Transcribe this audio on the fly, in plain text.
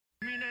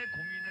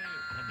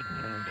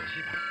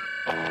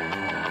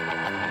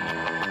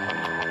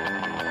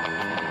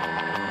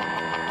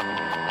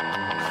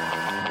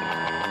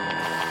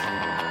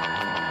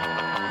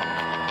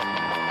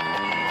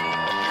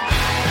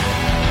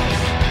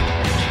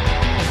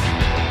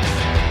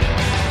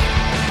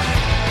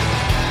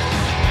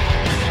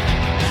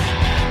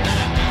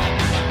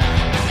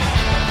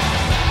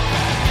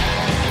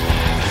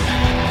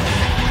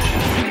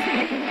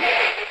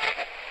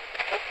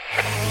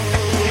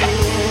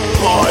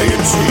buy a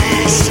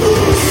t-shirt.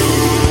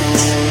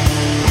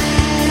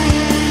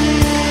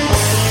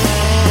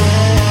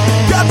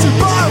 Got to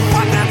buy a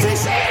fucking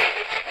t-shirt.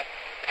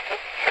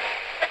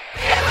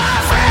 My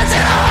friends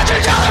in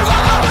 $100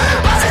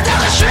 Volvo, buzzing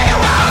down the street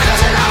while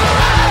cruising on the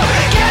road,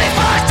 getting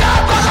fucked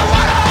up on the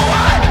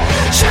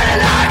 101,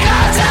 shooting our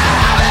guns and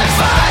having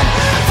fun.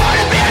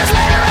 40 beers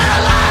later and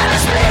a line of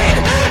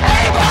speed,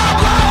 8-ball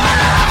blow and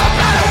a half a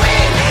pound of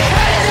weed,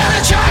 heading down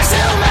the tracks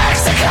to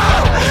Mexico,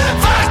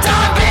 fucked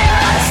on beer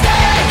and stay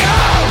and go.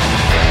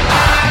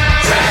 I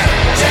drink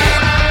cheap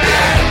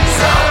beer,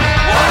 so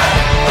what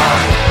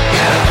fuck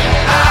you?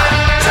 I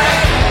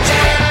drink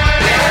cheap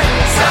beer,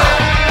 so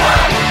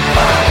what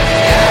fuck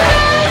you?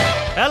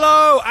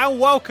 Hello and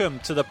welcome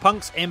to the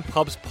Punks in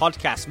Pubs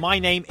podcast. My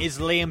name is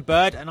Liam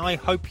Bird and I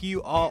hope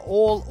you are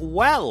all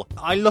well.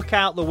 I look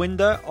out the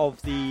window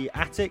of the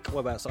attic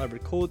whereabouts I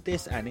record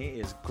this and it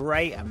is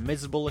grey and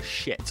miserable as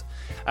shit.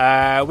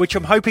 Which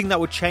I'm hoping that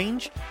will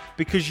change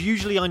because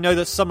usually I know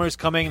that summer is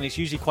coming and it's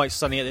usually quite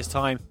sunny at this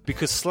time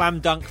because Slam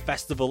Dunk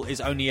Festival is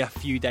only a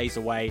few days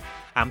away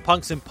and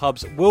Punks in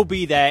Pubs will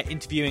be there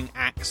interviewing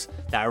acts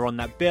that are on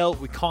that bill.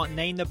 We can't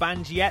name the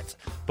bands yet,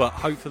 but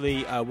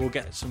hopefully we'll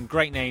get some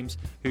great names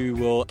who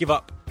will give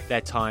up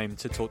their time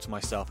to talk to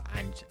myself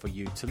and for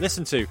you to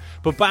listen to.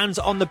 But bands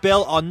on the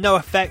bill are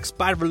NoFX,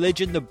 Bad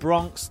Religion, The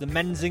Bronx, The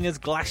Menzingers,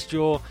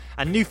 Glassjaw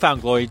and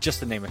Newfound Glory, just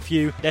to name a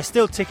few. There's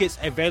still tickets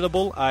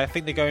available. I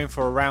think they're going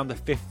for around the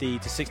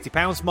 £50 to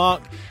 £60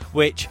 mark,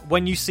 which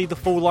when you see the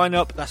full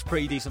lineup, that's a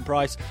pretty decent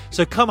price.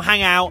 So come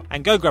hang out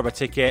and go grab a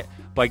ticket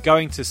by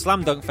going to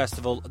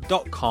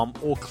slamdunkfestival.com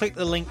or click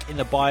the link in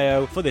the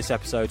bio for this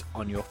episode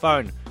on your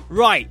phone.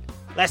 Right,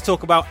 let's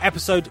talk about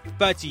episode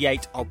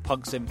 38 of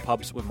Punks in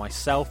Pubs with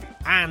myself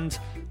and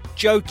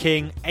Joe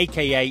King,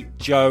 aka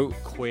Joe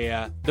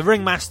Queer, the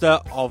ringmaster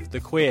of the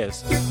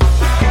Queers.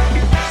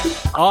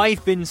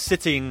 I've been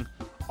sitting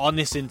on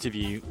this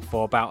interview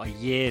for about a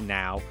year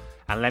now,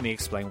 and let me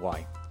explain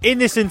why. In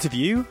this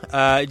interview,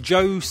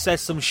 Joe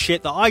says some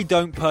shit that I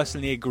don't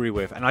personally agree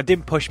with, and I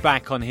didn't push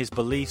back on his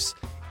beliefs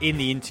in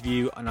the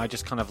interview, and I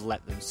just kind of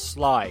let them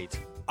slide.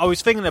 I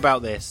was thinking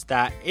about this,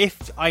 that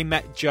if I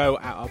met Joe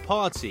at a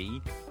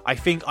party, I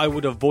think I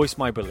would have voiced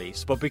my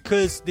beliefs. But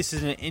because this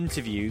is an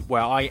interview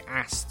where I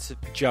asked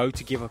Joe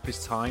to give up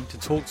his time to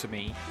talk to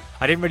me,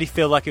 I didn't really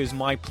feel like it was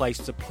my place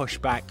to push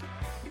back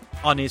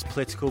on his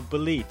political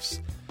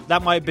beliefs.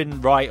 That might have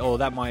been right or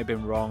that might have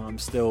been wrong. I'm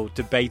still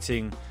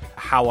debating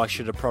how I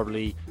should have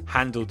probably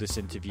handled this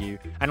interview,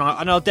 and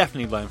I'll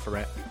definitely learn from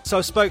it. So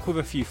I spoke with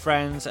a few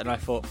friends and I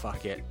thought,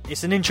 fuck it.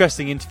 It's an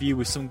interesting interview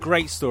with some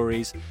great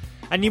stories.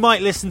 And you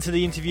might listen to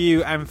the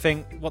interview and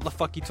think, what the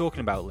fuck are you talking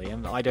about,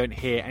 Liam? I don't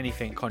hear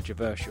anything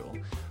controversial.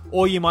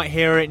 Or you might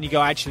hear it and you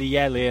go, actually,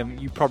 yeah, Liam,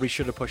 you probably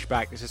should have pushed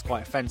back. This is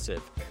quite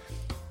offensive.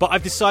 But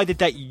I've decided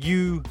that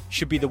you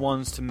should be the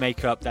ones to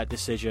make up that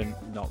decision,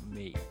 not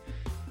me.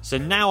 So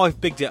now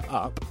I've bigged it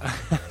up.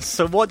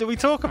 So what do we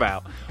talk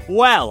about?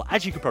 Well,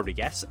 as you could probably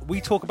guess, we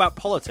talk about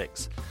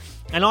politics.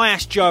 And I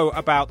asked Joe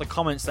about the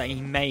comments that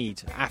he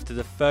made after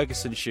the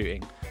Ferguson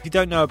shooting. If you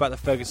don't know about the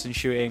Ferguson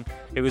shooting,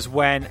 it was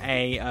when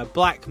a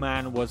black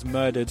man was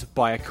murdered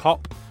by a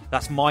cop.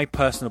 That's my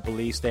personal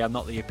beliefs. They are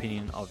not the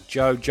opinion of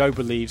Joe. Joe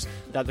believes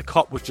that the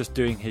cop was just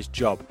doing his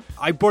job.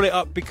 I brought it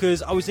up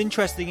because I was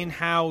interested in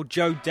how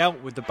Joe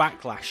dealt with the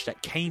backlash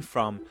that came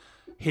from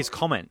his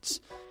comments.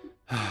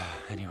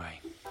 Anyway.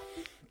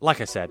 Like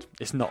I said,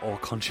 it's not all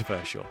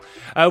controversial.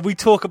 We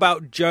talk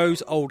about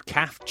Joe's old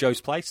calf,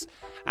 Joe's Place,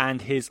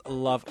 and his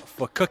love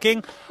for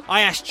cooking. I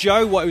asked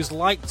Joe what it was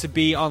like to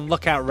be on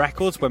Lookout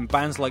Records when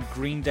bands like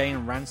Green Day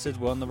and Rancid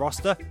were on the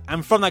roster.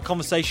 And from that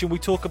conversation, we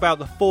talk about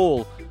the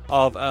fall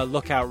of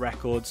Lookout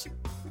Records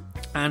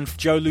and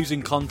Joe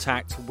losing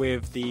contact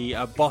with the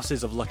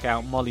bosses of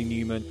Lookout, Molly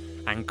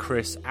Newman and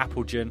Chris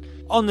Appleton.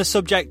 On the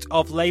subject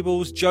of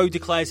labels, Joe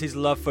declares his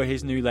love for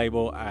his new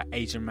label,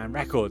 Asian Man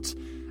Records.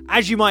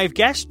 As you might have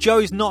guessed, Joe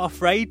is not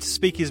afraid to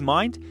speak his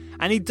mind,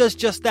 and he does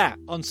just that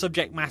on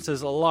subject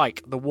matters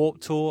like the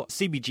Warped Tour,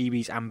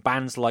 CBGBs, and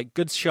bands like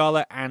Good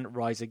Charlotte and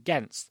Rise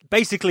Against.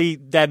 Basically,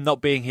 them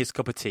not being his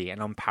cup of tea,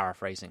 and I'm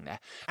paraphrasing there.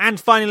 And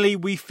finally,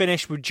 we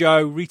finish with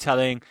Joe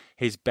retelling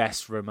his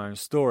best Ramones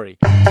story.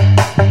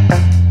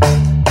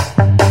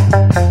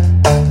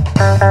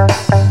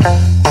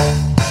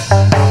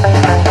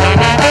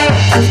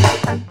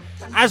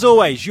 As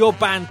always, your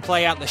band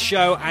play out the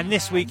show, and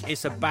this week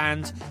it's a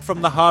band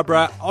from the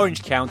Harbor,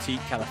 Orange County,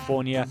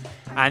 California,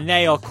 and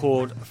they are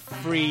called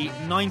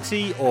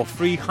 390 or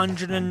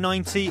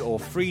 390 or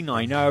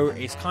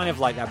 390. It's kind of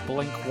like that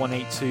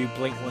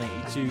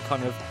Blink-182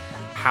 kind of,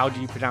 how do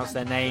you pronounce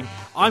their name?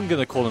 I'm going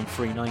to call them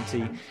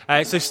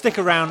 390. So stick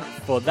around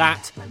for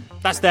that.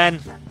 That's then.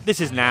 This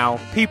is now.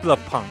 People are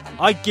punk.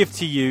 I give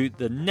to you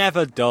the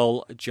never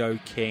dull Joe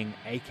King,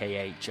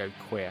 aka Joe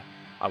Queer.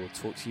 I will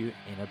talk to you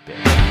in a bit.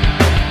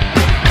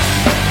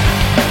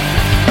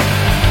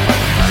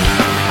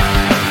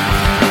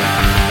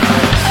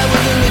 I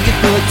wasn't looking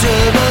for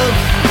trouble,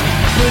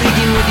 but he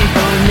came looking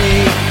for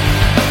me.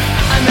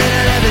 I may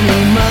not have any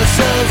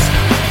muscles,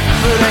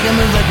 but I can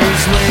move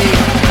way.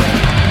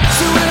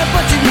 So when a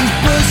bunch of these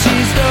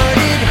pussies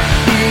started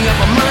beating up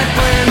on my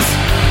plans,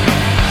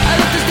 I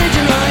left the stage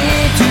and I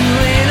ain't too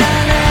late.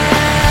 And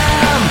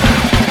I'm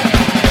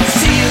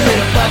see you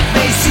later,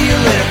 fuckface. See you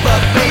later,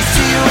 fuckface.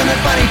 See you in the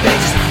funny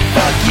pages.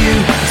 Fuck you.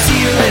 See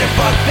you later,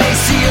 fuckface.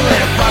 See you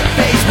later,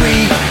 fuckface. We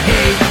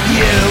hate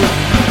you.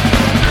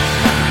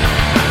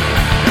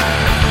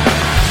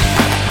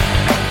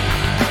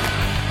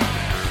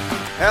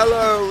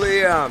 Hello,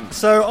 Liam.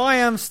 So I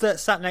am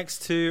sat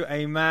next to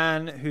a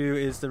man who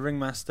is the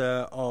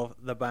ringmaster of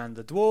the band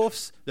The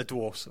Dwarfs. The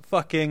Dwarfs.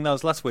 Fucking, that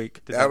was last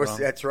week.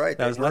 That's right.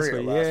 That was They last were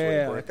week. here last week,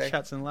 Yeah, weren't they?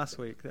 Chatson last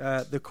week.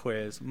 The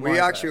Queers. We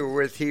actually were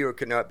with He Who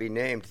Could Not Be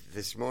Named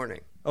this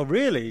morning. Oh,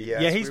 really?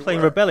 Yes, yeah, he's we playing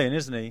were. Rebellion,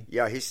 isn't he?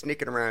 Yeah, he's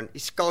sneaking around.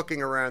 He's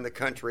skulking around the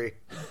country.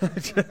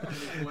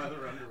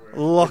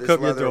 Lock with his up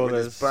your leather- with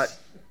daughters. his butt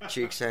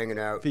cheeks hanging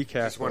out. Be Just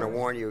careful. want to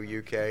warn you,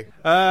 UK.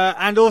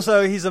 And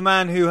also, he's a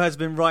man who has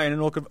been writing an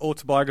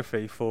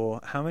autobiography for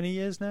how many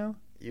years now?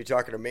 You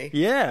talking to me?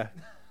 Yeah.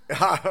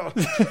 I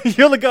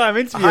You're the guy I'm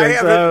interviewing.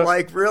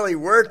 haven't really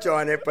worked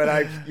on it, but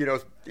I've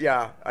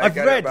I've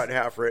got read about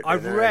half written.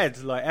 I've and read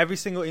like every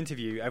single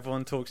interview.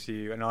 Everyone talks to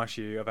you and asks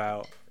you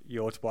about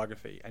your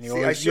autobiography, and See, I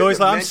you're shouldn't always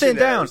have like, "I'm sitting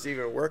mentioned that I down." was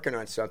even working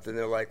on something.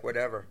 They're like,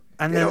 whatever.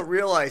 And they then- don't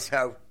realize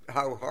how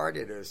hard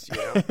it is. You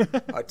know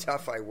how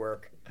tough I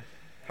work,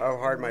 how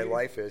hard my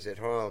life is at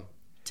home,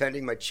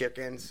 tending my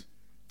chickens,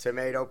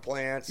 tomato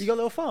plants. You got a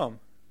little farm,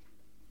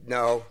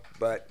 No,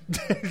 but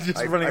just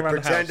I running around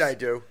pretend the house. I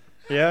do.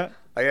 Yeah.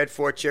 I had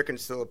 4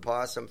 chickens till the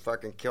possum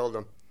fucking killed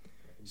them.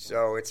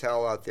 So it's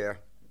hell out there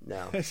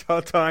now. It's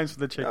hard times for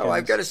the chickens. Oh,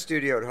 I've got a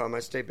studio at home. I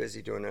stay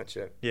busy doing that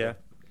shit. Yeah.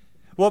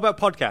 What about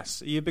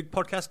podcasts? Are you a big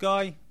podcast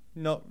guy?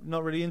 Not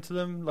really into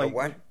them. Like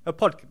what? A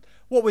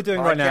What we're doing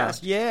right now?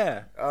 Podcast?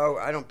 Yeah. Oh,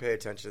 I don't pay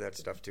attention to that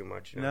stuff too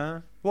much. You know?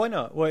 No. Why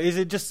not? Well, is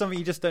it just something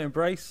you just don't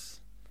embrace?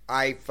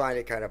 I find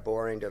it kind of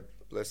boring to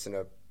listen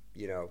to,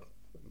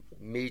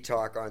 me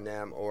talk on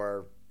them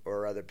or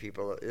other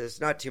people.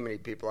 There's not too many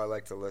people I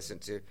like to listen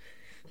to.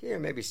 Yeah,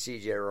 maybe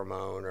C.J.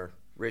 Ramone or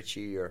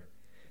Richie or.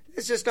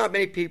 It's just not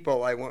many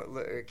people I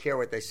care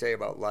what they say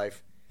about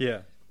life.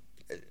 Yeah.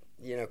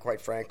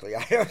 Quite frankly,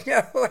 I don't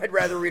know. I'd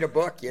rather read a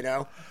book.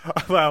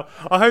 Well,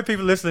 I hope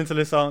people listening to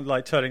this aren't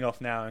like turning off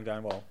now and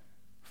going, well,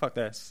 fuck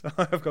this.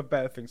 I've got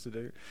better things to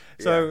do.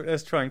 So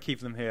let's try and keep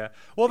them here.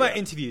 What about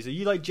interviews? Are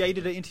you like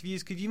jaded at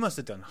interviews? Because you must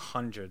have done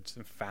hundreds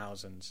and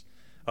thousands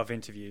of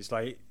interviews.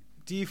 Like,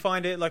 do you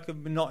find it like a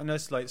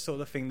monotonous, like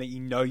sort of thing that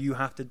you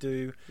have to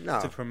do No.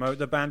 to promote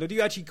the band? Or do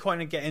you actually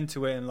kind of get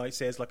into it and like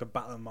say it's like a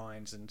battle of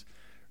minds and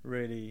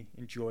really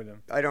enjoy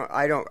them?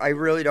 I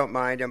really don't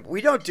mind them.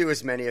 We don't do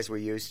as many as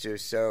we used to.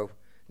 So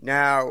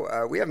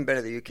now we haven't been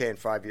to the UK in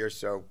 5 years,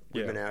 so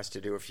we've been asked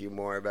to do a few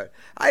more. But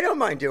I don't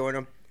mind doing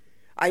them.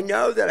 I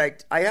know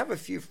that I have a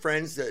few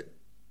friends that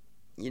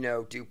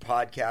do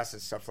podcasts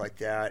and stuff like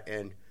that,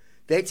 and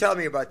they tell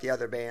me about the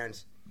other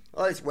bands.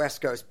 All these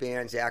West Coast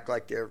bands act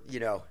like they're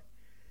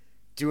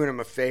doing them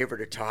a favor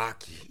to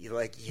talk.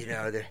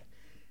 They're.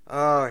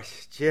 Oh,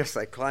 it's just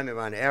like climbing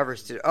Mount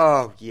Everest.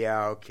 Oh,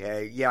 yeah,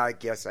 okay. Yeah, I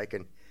guess I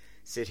can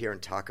sit here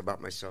and talk about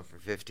myself for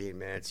 15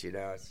 minutes,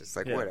 It's just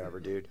like, whatever,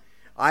 dude.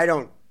 I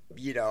don't,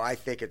 I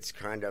think it's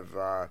kind of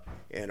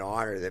an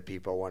honor that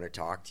people want to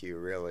talk to you,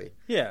 really.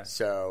 Yeah.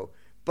 So,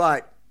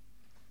 but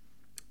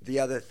the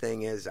other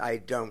thing is I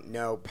don't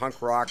know.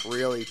 Punk rock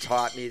really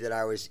taught me that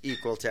I was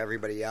equal to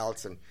everybody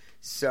else. And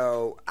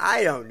so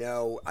I don't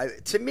know.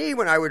 To me,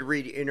 when I would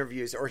read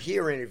interviews or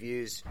hear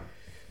interviews,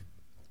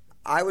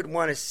 I would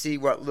want to see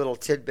what little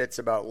tidbits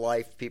about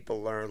life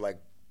people learn,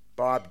 like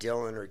Bob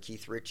Dylan or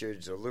Keith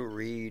Richards or Lou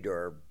Reed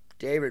or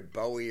David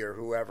Bowie or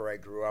whoever I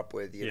grew up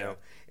with, you know.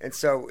 And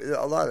so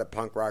a lot of the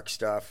punk rock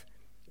stuff,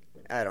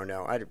 I don't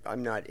know.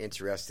 I'm not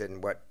interested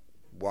in what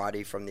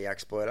Waddy from The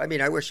Exploit. I mean,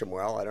 I wish him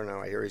well. I don't know.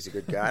 I hear he's a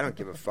good guy. I don't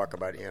give a fuck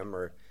about him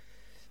or,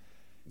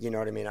 you know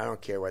what I mean? I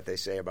don't care what they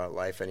say about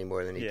life any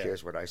more than he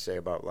cares what I say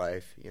about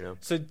life,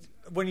 So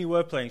when you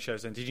were playing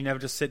shows then, did you never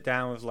just sit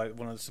down with like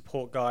one of the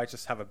support guys,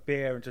 just have a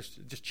beer and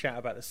just chat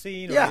about the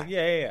scene? Or,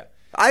 Yeah.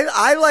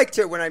 I like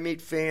to, when I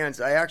meet fans,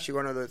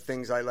 one of the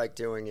things I like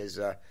doing is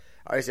I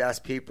always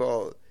ask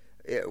people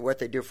what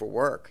they do for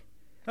work.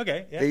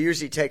 Okay, yeah. They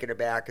usually take it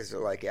aback because they're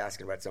like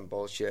asking about some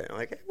bullshit. I'm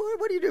like, hey,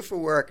 what do you do for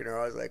work? And they're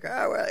always like,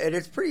 oh, well, and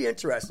it's pretty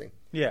interesting.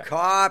 Yeah.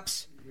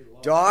 Cops,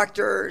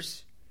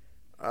 doctors,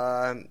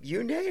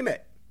 you name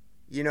it.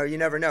 You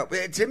never know.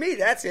 But to me,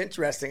 that's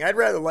interesting. I'd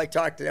rather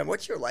talk to them.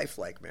 What's your life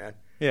like, man?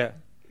 Yeah.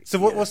 So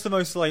what's the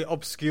most like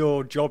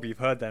obscure job you've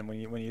heard then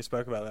when you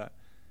spoke about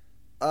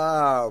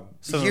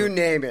that? You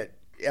name it.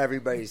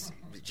 Everybody's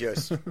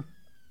just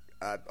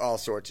all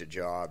sorts of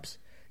jobs.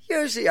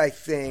 Usually, I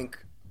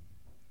think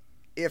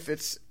if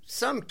it's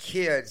some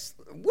kids,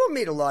 we'll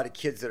meet a lot of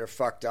kids that are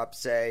fucked up,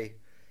 say,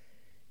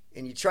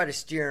 and you try to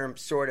steer them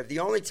sort of. The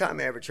only time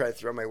I ever try to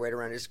throw my weight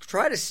around is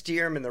try to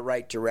steer them in the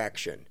right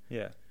direction.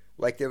 Yeah.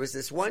 Like there was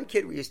this one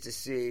kid we used to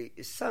see,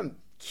 some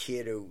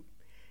kid who,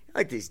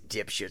 like these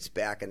dipshits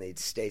back in the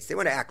States, they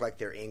want to act like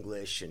they're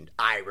English and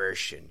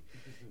Irish and,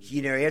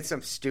 he had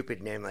some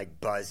stupid name like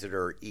Buzzard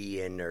or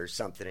Ian or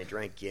something and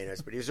drank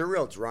Guinness, but he was a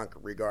real drunk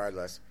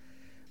regardless.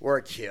 Or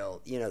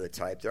killed, the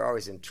type. They're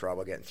always in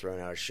trouble getting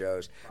thrown out of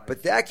shows.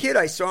 But that kid,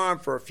 I saw him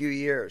for a few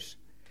years.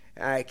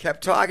 And I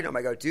kept talking to him.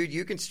 I go, dude,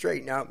 you can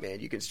straighten out,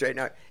 man. You can straighten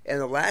out. And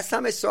the last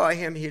time I saw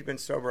him, he had been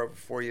sober over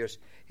 4 years.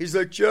 He's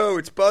like, Joe,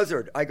 it's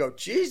Buzzard. I go,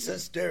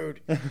 Jesus,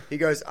 dude. He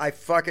goes, I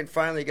fucking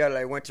finally got it.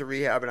 I went to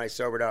rehab and I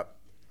sobered up.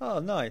 Oh,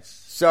 nice.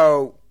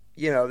 So,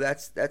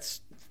 that's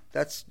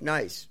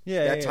nice.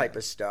 Yeah, that type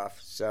of stuff.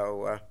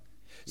 So,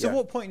 So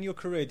what point in your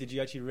career did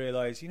you actually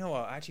realise,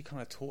 I actually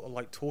kind of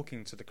like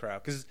talking to the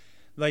crowd? Because,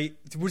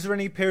 was there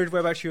any period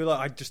where actually you were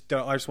like, I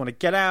just want to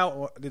get out?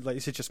 Or,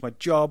 is it just my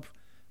job?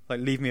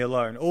 Leave me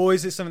alone? Or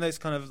is it something that's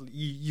kind of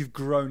you've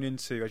grown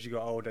into as you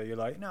got older? You're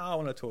like, no, I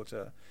want to talk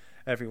to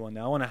everyone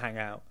now. I want to hang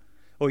out.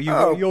 Or you've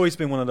always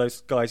been one of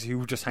those guys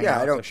who just hang out.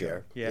 Yeah, I don't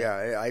care.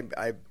 Yeah,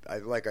 I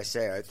like I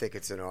say, I think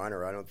it's an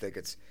honor. I don't think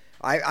it's...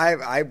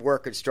 I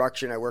work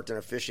construction. I worked in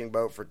a fishing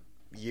boat for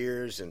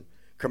years and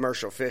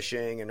commercial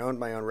fishing and owned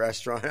my own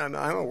restaurant. I'm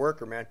a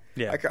worker, man.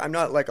 Yeah. I'm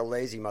not like a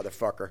lazy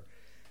motherfucker.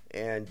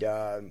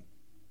 And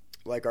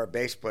like our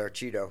bass player,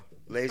 Cheeto,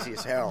 lazy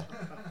as hell.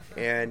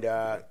 And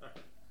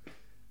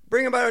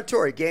bring him out on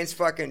tour. He gains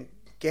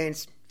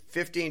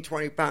 15,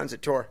 20 pounds a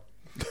tour.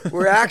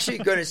 We're actually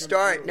going to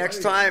start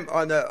next time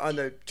on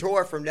the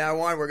tour from now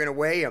on. We're going to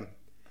weigh him.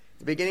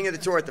 The beginning of the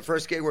tour, at the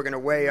first gig, we're going to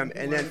weigh him,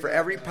 and then for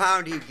every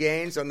pound he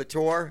gains on the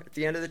tour, at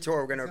the end of the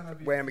tour, we're going to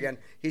weigh him again.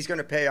 He's going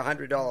to pay a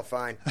 $100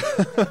 fine.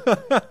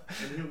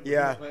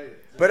 Yeah,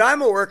 but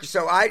I'm a worker,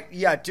 so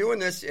doing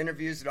this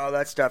interviews and all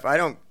that stuff. I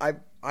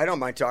don't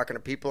mind talking to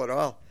people at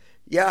all.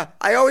 Yeah,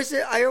 I always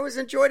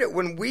enjoyed it.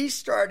 When we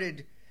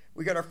started,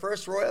 we got our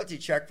first royalty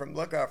check from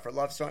Lookout for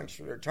Love Songs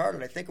for the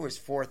Retarded. I think it was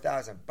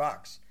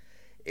 $4,000,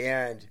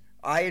 and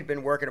I had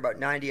been working about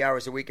 90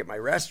 hours a week at my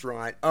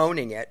restaurant,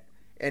 owning it.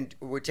 And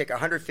would take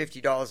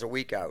 $150 a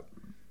week out,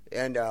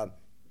 and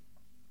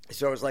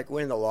so it was like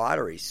winning the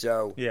lottery.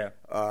 So yeah,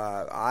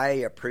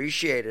 I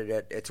appreciated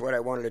it. It's what I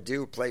wanted to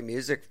do, play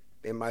music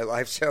in my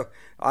life. So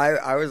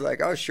I was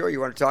like, oh sure, you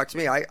want to talk to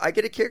me? I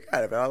get a kick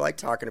out of it. I like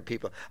talking to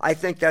people. I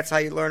think that's how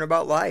you learn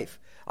about life.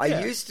 I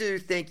used to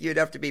think you'd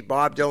have to be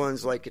Bob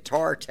Dylan's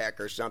guitar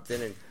tech or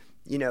something, and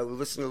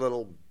listen to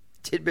little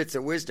tidbits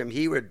of wisdom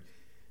he would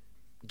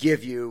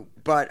give you,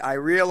 but I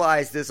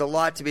realize there's a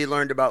lot to be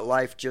learned about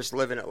life just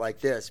living it like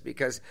this,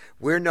 because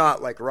we're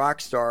not like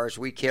rock stars.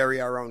 We carry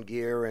our own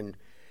gear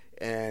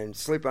and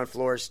sleep on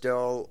floors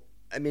still.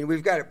 I mean,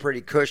 we've got it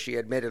pretty cushy,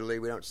 admittedly.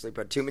 We don't sleep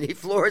on too many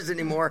floors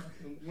anymore.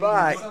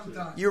 But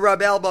you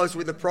rub elbows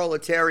with the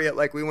proletariat,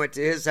 like we went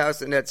to his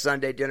house and had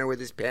Sunday dinner with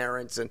his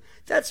parents and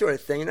that sort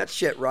of thing. And that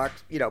shit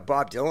rocks.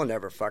 Bob Dylan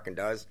never fucking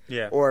does.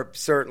 Yeah. Or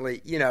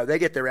certainly, they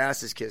get their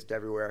asses kissed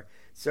everywhere.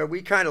 So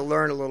we kind of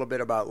learn a little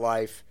bit about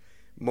life.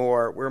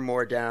 We're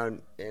more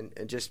down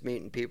and just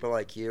meeting people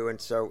like you, and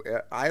so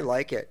I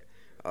like it.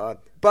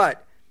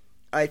 But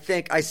I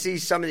think I see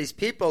some of these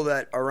people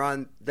that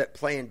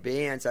play in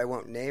bands. I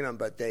won't name them,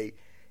 but they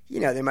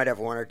might have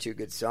one or two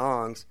good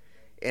songs,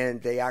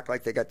 and they act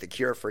like they got the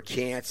cure for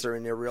cancer,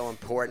 and they're real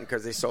important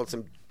because they sold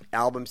some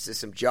albums to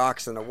some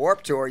jocks on the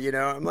Warped Tour.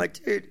 I'm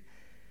like, dude,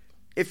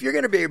 if you're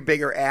going to be a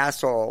bigger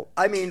asshole,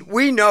 I mean,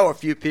 we know a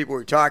few people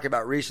we're talking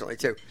about recently,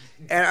 too.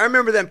 And I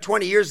remember them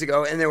 20 years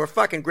ago, and they were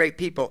fucking great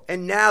people.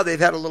 And now they've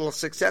had a little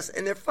success,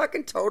 and they're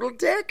fucking total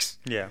dicks.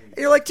 Yeah. And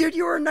you're like, dude,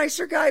 you were a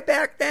nicer guy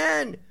back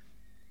then.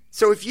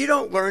 So if you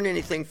don't learn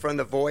anything from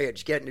the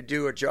voyage, getting to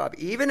do a job,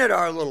 even at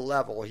our little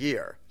level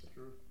here,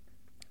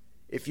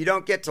 if you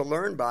don't get to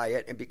learn by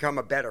it and become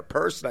a better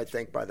person, I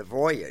think, by the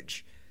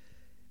voyage,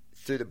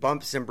 through the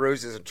bumps and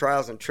bruises and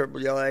trials and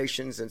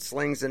tribulations and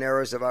slings and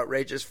arrows of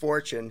outrageous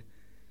fortune,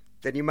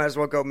 then you might as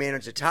well go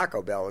manage a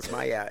Taco Bell. Is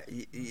my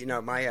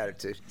my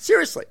attitude.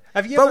 Seriously.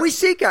 We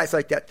see guys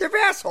like that. They're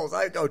assholes.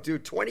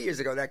 Dude, 20 years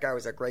ago, that guy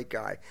was a great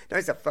guy. Now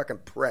he's a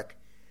fucking prick.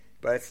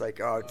 But it's like,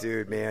 oh,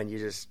 dude, man, you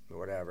just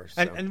whatever.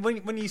 So. And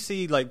when you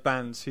see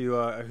bands who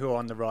are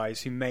on the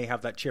rise, who may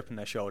have that chip on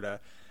their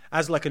shoulder,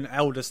 as an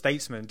elder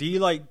statesman, do you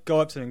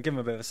go up to them and give them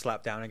a bit of a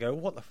slap down and go,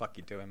 "What the fuck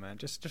you doing, man?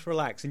 Just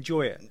relax,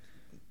 enjoy it."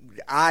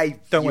 I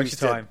don't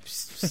waste your time.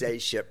 Say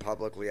shit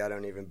publicly. I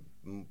don't even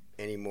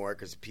anymore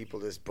because people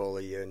just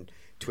bully you and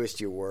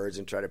twist your words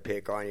and try to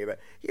pick on you. But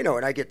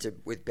when I get to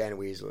with Ben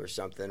Weasel or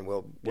something,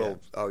 we'll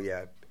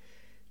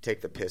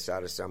take the piss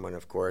out of someone,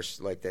 of course,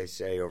 like they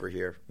say over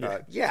here. I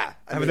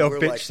mean, we're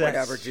bitch like, sex.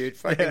 whatever, dude.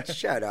 Fucking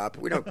shut up.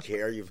 We don't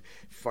care.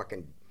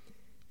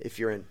 If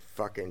you're in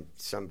fucking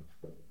some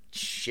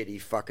shitty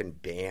fucking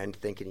band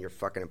thinking you're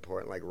fucking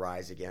important, like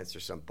Rise Against or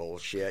some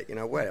bullshit,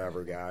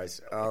 whatever,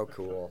 guys. Oh,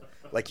 cool.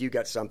 Like you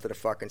got something to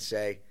fucking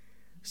say.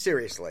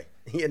 Seriously.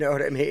 You know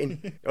what I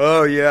mean?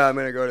 Oh, yeah, I'm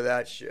going to go to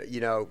that shit.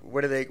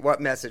 What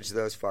message do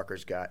those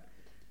fuckers got?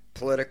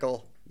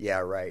 Political? Yeah,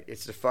 right.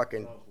 It's the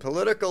fucking...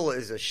 Political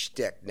is a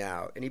shtick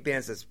now. Any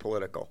band that's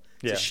political,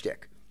 it's a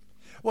shtick.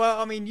 Well,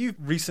 I mean, you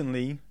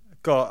recently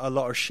got a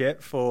lot of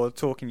shit for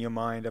talking your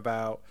mind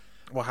about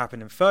what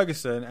happened in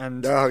Ferguson,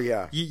 and Oh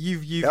yeah,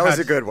 you've that was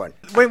a good one.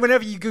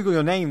 Whenever you Google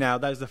your name now,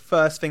 that is the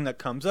first thing that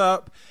comes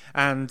up,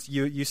 and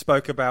you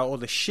spoke about all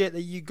the shit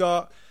that you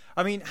got.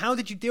 I mean, how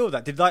did you deal with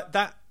that? Did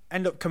that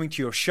end up coming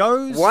to your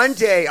shows? One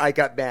day I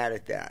got mad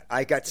at that.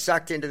 I got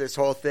sucked into this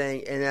whole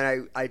thing, and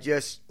then I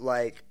just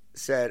like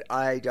said,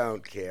 I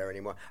don't care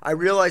anymore. I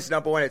realized,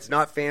 number one, it's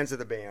not fans of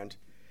the band.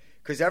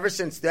 Because ever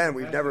since then,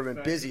 we've never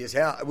been busy as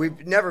hell.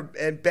 We've never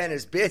been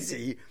as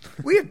busy.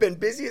 We have been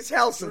busy as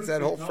hell since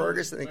that whole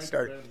Ferguson thing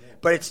started.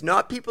 But it's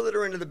not people that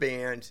are into the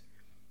band.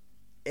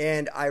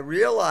 And I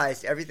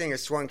realized everything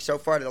has swung so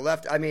far to the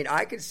left. I mean,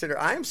 I consider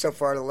I am so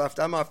far to the left,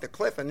 I'm off the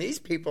cliff. And these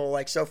people are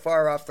like so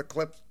far off the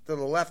cliff to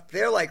the left,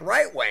 they're like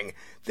right wing.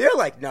 They're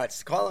like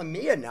nuts, calling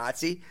me a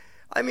Nazi.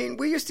 I mean,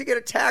 we used to get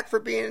attacked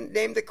for being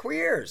named the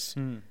queers,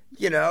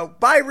 you know,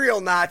 by real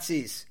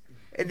Nazis.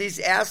 And these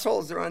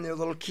assholes are on their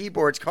little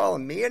keyboards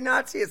calling me a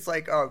Nazi. It's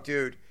like, oh,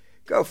 dude,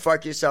 go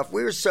fuck yourself.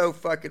 We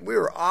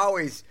were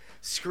always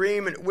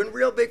screaming. When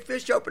Real Big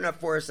Fish opened up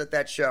for us at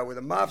that show with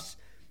the Muffs,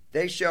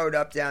 they showed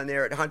up down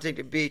there at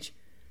Huntington Beach.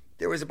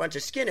 There was a bunch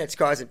of skinheads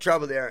causing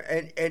trouble there.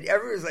 And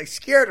everyone was like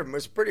scared of them. It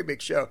was a pretty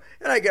big show.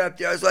 And I got up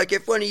there. I was like,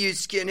 if one of you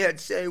skinheads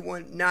say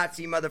one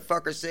Nazi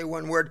motherfucker say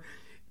one word,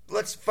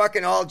 let's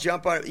fucking all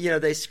jump on it. You know,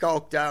 they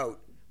skulked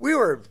out.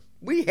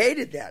 We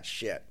hated that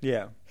shit.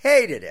 Yeah.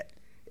 Hated it.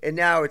 And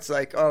now it's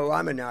like, oh,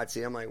 I'm a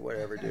Nazi. I'm like,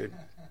 whatever, dude.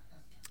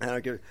 I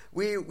don't give.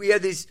 We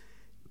had these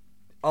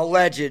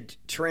alleged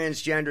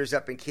transgenders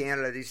up in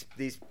Canada.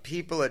 These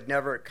people had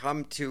never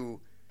come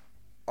to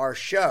our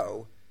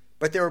show,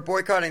 but they were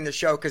boycotting the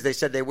show because they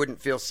said they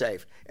wouldn't feel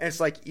safe. And it's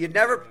like, you'd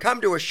never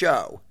come to a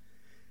show,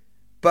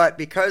 but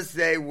because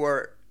they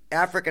were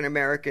African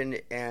American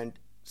and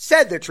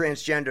said they're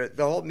transgender,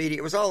 the whole media,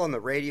 it was all on the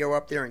radio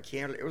up there in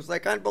Canada. It was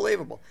like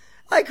unbelievable.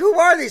 Like, who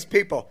are these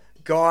people?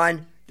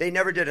 Gone. They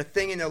never did a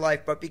thing in their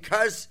life, but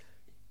because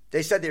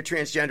they said they're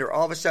transgender,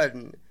 all of a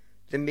sudden,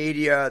 the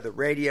media, the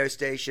radio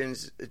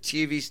stations, the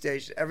TV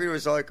stations, everyone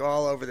was like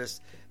all over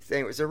this thing.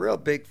 It was a real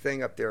big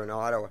thing up there in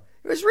Ottawa.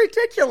 It was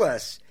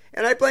ridiculous,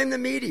 and I blame the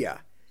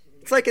media.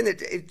 It's like in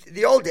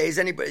the old days,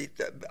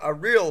 a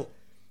real,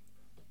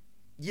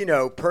 you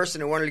know, person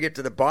who wanted to get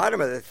to the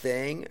bottom of the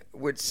thing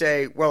would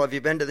say, well, have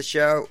you been to the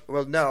show?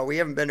 Well, no, we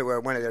haven't been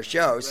to one of their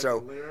shows,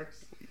 so...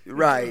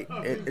 Right.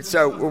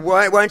 So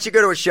why don't you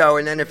go to a show,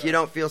 and then if you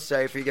don't feel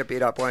safe or you get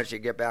beat up, why don't you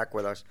get back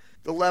with us?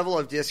 The level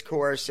of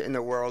discourse in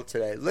the world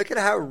today. Look at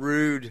how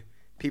rude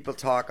people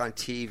talk on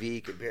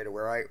TV compared to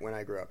when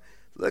I grew up.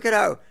 Look at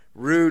how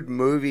rude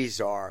movies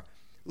are.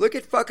 Look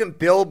at fucking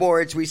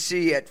billboards we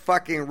see at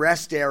fucking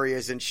rest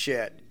areas and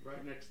shit.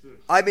 Right next to.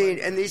 I mean,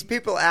 and these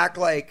people act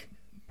like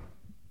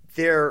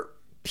they're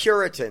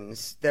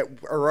Puritans that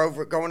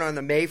are going on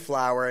the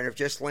Mayflower and have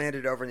just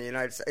landed over in the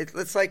United States.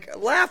 It's like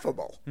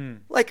laughable.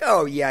 Like,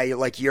 oh yeah,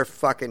 you're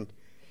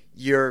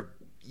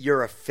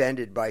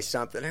offended by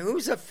something.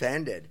 Who's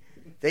offended?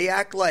 They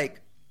act like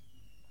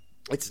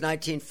it's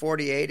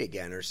 1948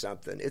 again or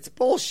something. It's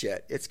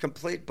bullshit. It's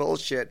complete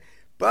bullshit.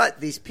 But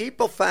these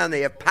people found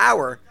they have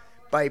power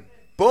by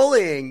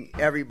bullying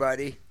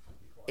everybody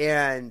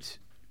and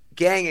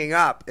ganging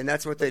up, and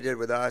that's what they did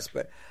with us.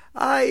 But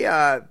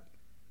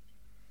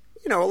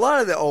you know, a lot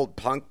of the old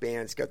punk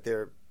bands got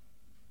their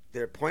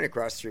point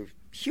across through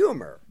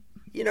humor.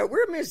 You know,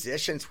 we're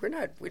musicians. We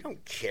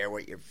don't care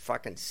what your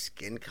fucking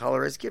skin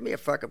color is. Give me a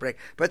fucking break.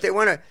 But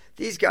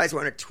these guys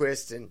want to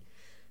twist and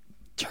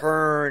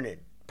turn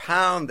and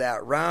pound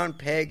that round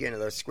peg into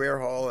the square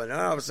hole, and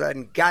all of a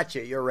sudden,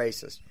 gotcha, you're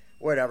racist.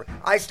 Whatever.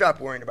 I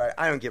stopped worrying about it.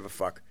 I don't give a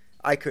fuck.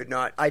 I could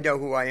not. I know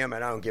who I am,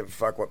 and I don't give a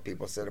fuck what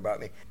people said about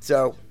me.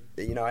 So,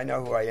 you know, I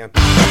know who I am.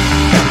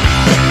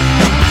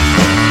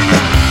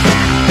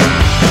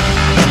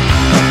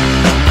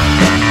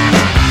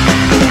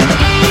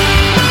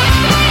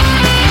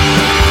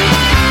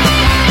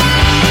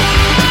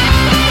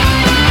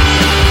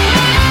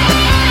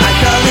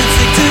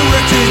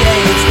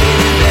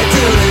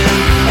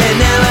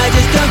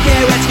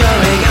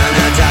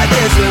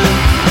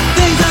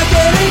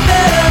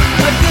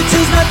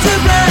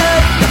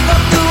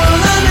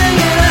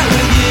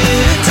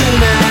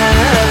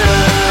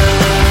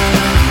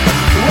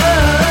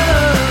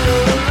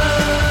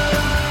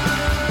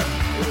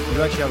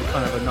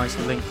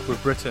 Link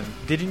with Britain.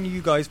 Didn't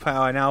you guys put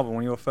out an album,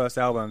 one of your first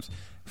albums,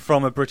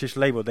 from a British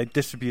label? They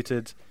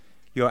distributed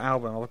your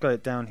album. I've got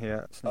it down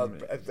here.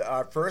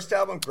 Our first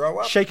album, Grow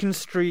Up? Shaken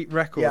Street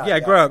Records. Yeah.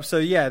 Grow Up. So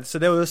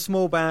there was a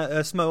small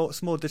band,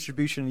 small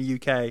distribution in the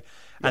UK,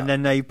 and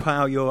then they put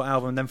out your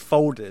album and then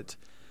folded.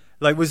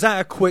 Like, was that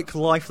a quick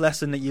life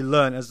lesson that you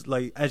learned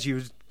as you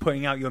was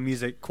putting out your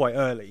music quite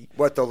early?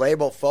 What, the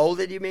label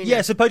folded, you mean?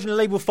 Yeah, supposing the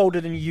label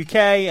folded in the UK,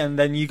 and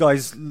then you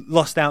guys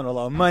lost out on a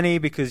lot of money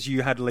because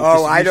you had late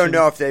distribution. I don't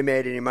know if they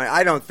made any money.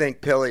 I don't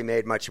think Pilly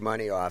made much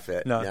money off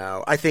it.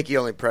 No. I think he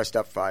only pressed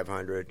up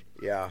 500.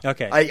 Yeah.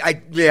 Okay.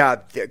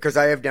 Because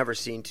I have never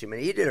seen too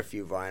many. He did a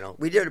few vinyl.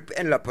 We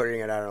ended up putting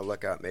it out on a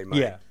Lookout, made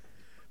money. Yeah.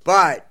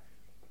 But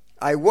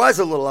I was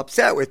a little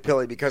upset with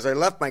Billy because I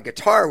left my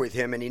guitar with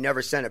him and he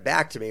never sent it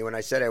back to me when I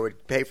said I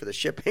would pay for the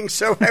shipping.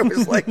 So I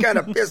was like kind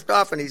of pissed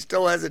off, and he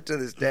still has it to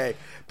this day.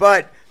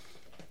 But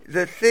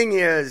the thing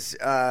is,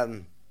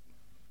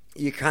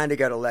 you kind of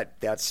got to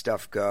let that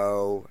stuff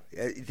go.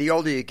 The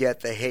older you get,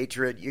 the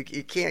hatred,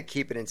 you can't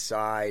keep it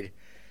inside.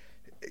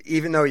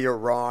 Even though you're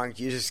wrong,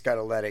 you just got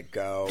to let it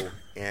go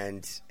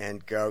and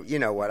go, you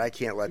know what, I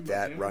can't let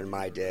that run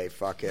my day.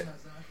 Fuck it.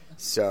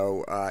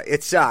 So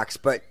it sucks,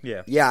 but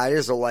yeah, it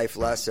is a life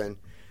lesson.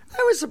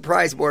 I was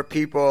surprised more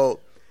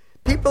people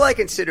I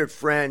considered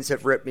friends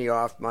have ripped me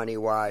off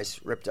money-wise,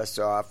 ripped us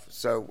off.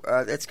 So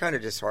it's kind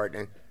of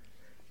disheartening.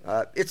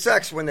 It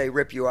sucks when they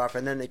rip you off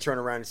and then they turn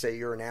around and say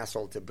you're an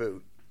asshole to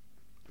boot.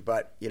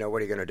 But, you know,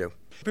 what are you going to do?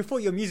 Before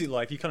your music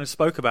life, you kind of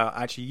spoke about,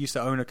 actually, you used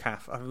to own a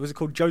cafe. Was it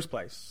called Joe's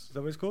Place? Is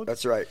that what it's called?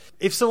 That's right.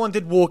 If someone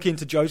did walk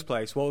into Joe's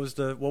Place, what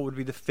would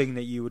be the thing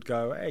that you would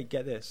go, hey,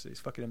 get this. It's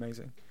fucking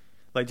amazing.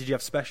 Like, did you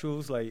have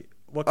specials? Like,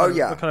 what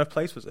kind of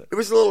place was it? It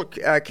was a little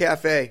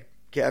cafe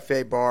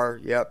bar,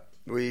 yep.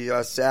 We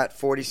sat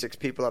 46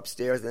 people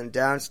upstairs. Then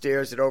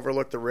downstairs, it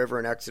overlooked the river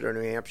in Exeter,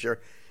 New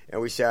Hampshire. And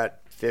we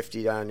sat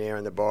 50 down there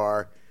in the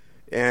bar.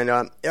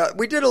 And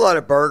we did a lot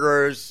of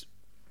burgers,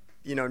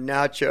 you know,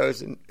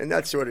 nachos and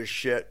that sort of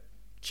shit.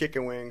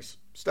 Chicken wings,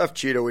 stuff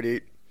Cheeto would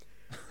eat.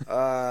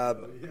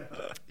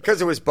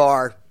 Because it was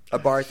a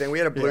bar thing. We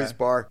had a blues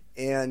bar.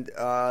 And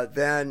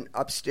then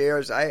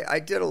upstairs, I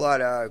did a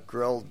lot of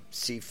grilled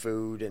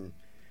seafood, and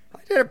I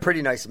did a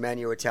pretty nice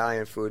menu,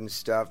 Italian food and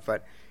stuff,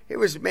 but it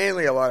was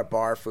mainly a lot of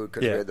bar food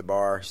because we had the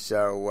bar.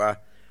 So,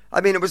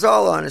 I mean, it was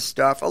all honest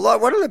stuff.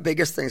 One of the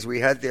biggest things we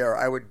had there,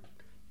 I would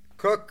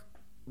cook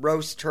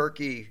roast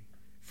turkey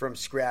from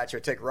scratch.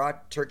 I'd take raw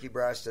turkey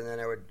breast, and then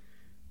I would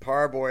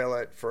parboil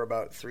it for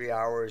about 3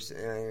 hours,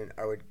 and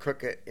I would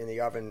cook it in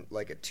the oven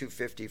like at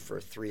 250 for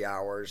 3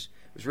 hours.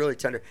 It was really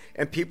tender.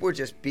 And people would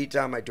just beat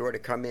down my door to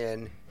come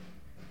in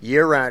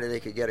year-round, and they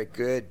could get a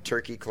good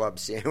turkey club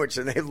sandwich,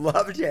 and they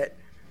loved it.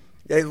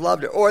 They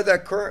loved it. Or the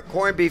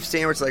corned beef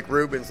sandwich like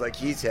Ruben's, like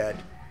he's had.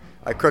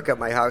 I cook at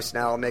my house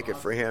now. I'll make it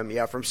for him.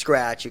 Yeah, from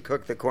scratch. You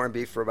cook the corned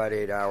beef for about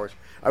 8 hours.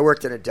 I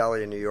worked in a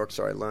deli in New York,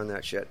 so I learned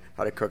that shit,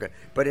 how to cook it.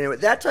 But anyway,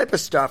 that type of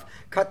stuff,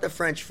 cut the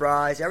French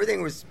fries,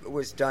 everything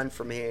was done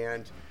from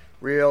hand,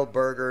 real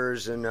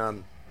burgers,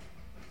 and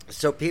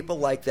so people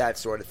like that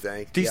sort of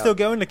thing. Do you still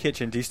go in the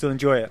kitchen? Do you still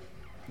enjoy it?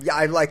 Yeah,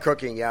 I like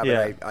cooking,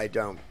 but I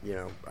don't, you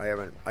know, I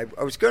haven't.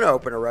 I was going to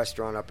open a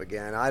restaurant up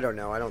again. I don't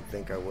know. I don't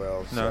think I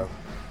will. No. So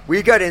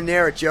we got in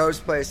there at Joe's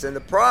Place, and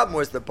the problem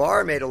was the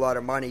bar made a lot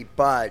of money,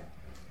 but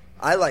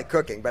I like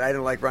cooking, but I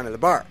didn't like running the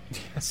bar.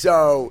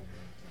 So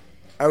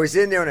I was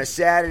in there on a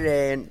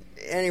Saturday, and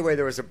anyway,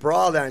 there was a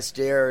brawl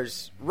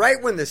downstairs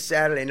right when the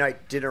Saturday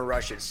night dinner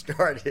rush had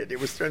started. It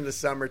was during the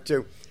summer,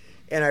 too.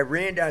 And I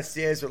ran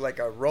downstairs with like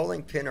a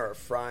rolling pin or a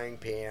frying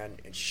pan,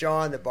 and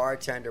Sean, the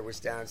bartender, was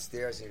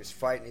downstairs, and he was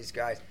fighting these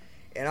guys.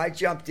 And I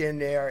jumped in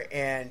there,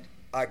 and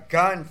a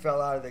gun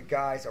fell out of the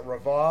guy's, a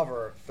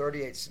revolver,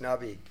 38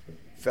 Snubby,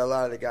 fell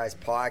out of the guy's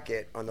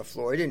pocket on the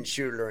floor. He didn't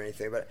shoot it or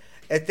anything, but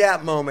at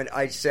that moment,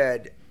 I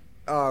said,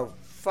 "Oh,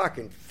 fuck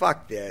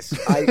this."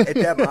 At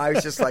that moment, I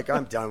was just like,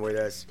 "I'm done with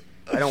this.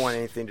 I don't want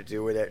anything to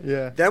do with it."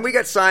 Yeah. Then we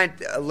got signed.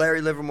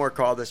 Larry Livermore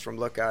called us from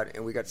Lookout,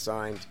 and we got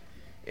signed.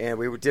 And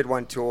we did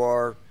one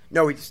tour.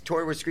 No, we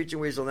toured with Screeching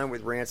Weasel, then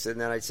with Rancid. And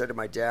then I said to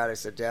my dad,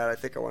 Dad, I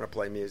think I want to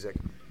play music.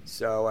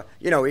 So,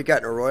 you know, we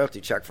got a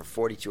royalty check for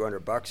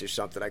 $4,200 or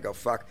something. I go,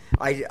 fuck.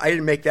 I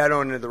didn't make that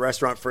on into the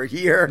restaurant for a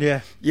year. Yeah.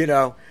 You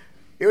know,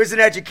 it was an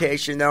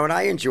education, though, and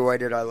I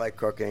enjoyed it. I like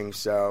cooking.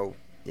 So,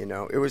 you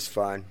know, it was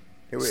fun.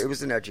 It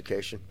was an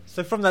education.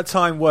 So from that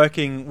time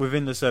working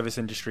within the service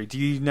industry, do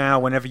you now,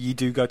 whenever you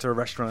do go to a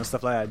restaurant and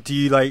stuff like that, do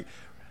you, like,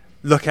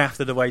 look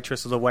after the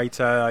waitress or the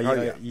waiter?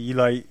 Are you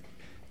like,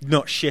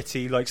 not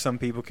shitty like some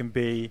people can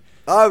be?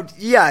 Oh,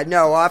 yeah,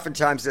 no,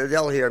 oftentimes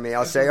they'll hear me.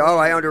 I'll say,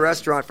 I owned a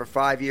restaurant for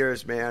 5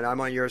 years, man.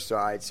 I'm on your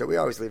side. So we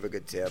always leave a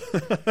good tip.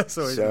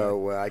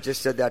 So I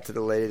just said that to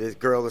the lady, this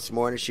girl this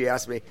morning. She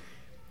asked me,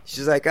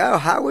 she's like, "Oh,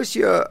 how was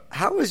your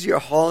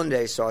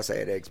hollandaise sauce?" I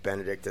had Eggs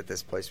Benedict at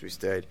this place we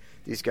stayed.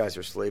 These guys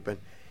were sleeping.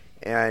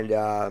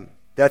 And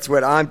that's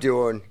what I'm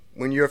doing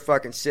when you're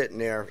fucking sitting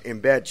there in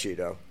bed,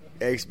 Cheeto.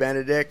 Eggs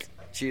Benedict,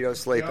 Cheeto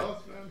sleeping.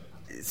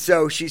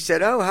 So she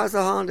said, "Oh, how's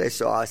the hollandaise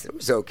sauce?" It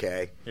was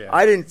okay. Yeah.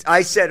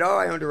 I said, "Oh,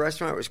 I owned a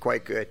restaurant. It was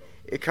quite good."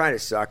 It kind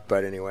of sucked,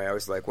 but anyway, I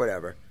was like,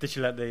 whatever. Did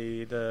you let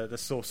the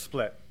sauce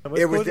split?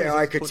 It was.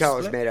 I could tell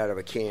it was made out of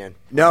a can.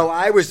 No,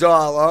 I was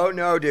all, "Oh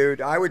no,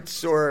 dude!" I would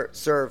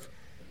serve,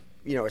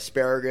 you know,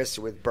 asparagus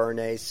with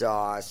Béarnaise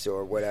sauce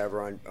or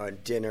whatever on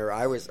dinner.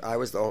 I was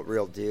the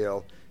real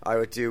deal. I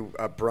would do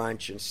a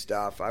brunch and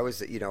stuff. I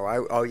was, you know,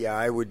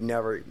 I would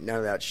never, none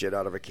of that shit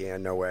out of a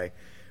can. No way.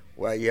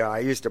 Well, yeah, I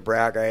used to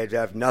brag. I had to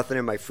have nothing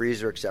in my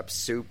freezer except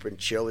soup and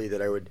chili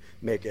that I would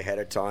make ahead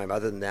of time.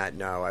 Other than that,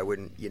 no, I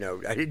wouldn't, you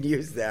know, I didn't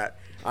use that.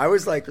 I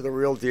was like the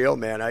real deal,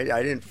 man. I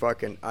didn't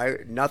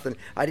nothing.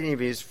 I didn't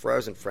even use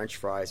frozen French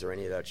fries or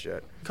any of that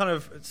shit. Kind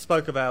of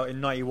spoke about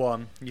in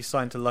 91, you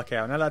signed to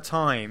Lookout. And at that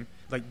time,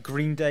 like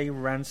Green Day,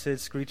 Rancid,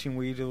 Screeching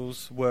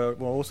Weasels were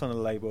also on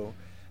the label.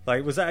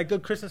 Like, was that a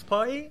good Christmas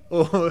party,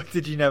 or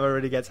did you never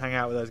really get to hang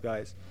out with those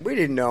guys? We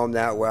didn't know them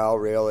that well,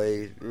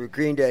 really.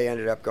 Green Day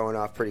ended up going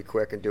off pretty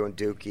quick and doing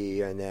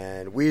Dookie, and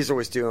then Weasel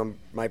was doing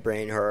My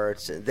Brain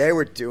Hurts, and they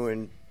were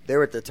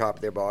at the top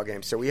of their ball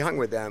game, so we hung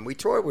with them. We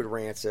toured with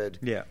Rancid.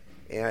 Yeah.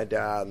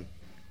 And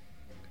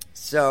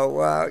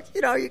so,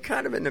 you're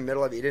kind of in the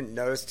middle of it. You didn't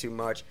notice too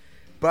much.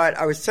 But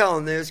I was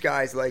telling those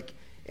guys, like,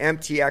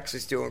 MTX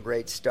is doing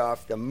great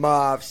stuff. The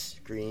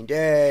Muffs, Green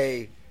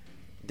Day.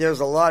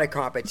 There's a lot of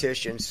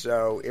competition,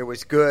 so it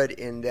was good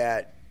in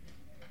that,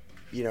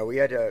 we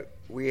had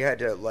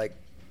to like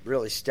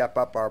really step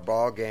up our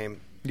ball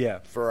game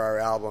for our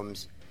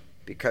albums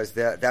because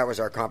that was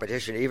our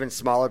competition. Even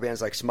smaller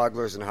bands like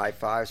Smugglers and High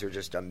Fives were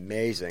just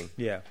amazing.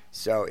 Yeah.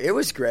 So it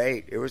was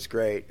great. It was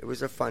great. It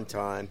was a fun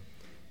time.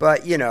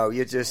 But, you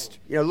just,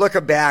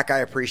 looking back, I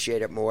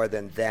appreciate it more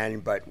than then,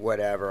 but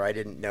whatever. I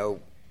didn't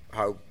know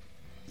how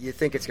you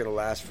think it's going to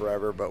last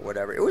forever, but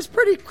whatever. It was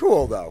pretty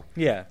cool, though.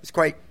 Yeah. It's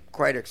quite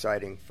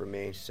exciting for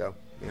me, so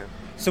yeah.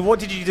 So what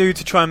did you do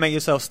to try and make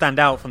yourself stand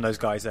out from those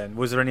guys then?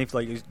 Was there any,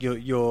 like,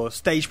 your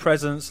stage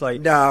presence?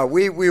 Like, no,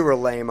 we were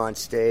lame on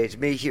stage.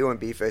 Me, Hugh, and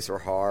B-Face were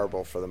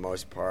horrible for the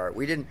most part.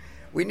 We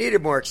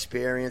needed more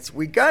experience.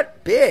 We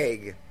got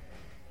big,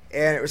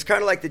 and it was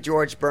kind of like the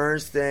George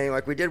Burns thing.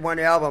 Like, we did one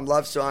album,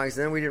 Love Songs,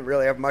 and then we didn't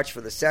really have much for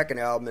the second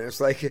album. And it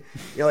was like,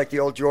 like the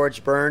old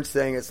George Burns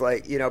thing. It's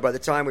like, by the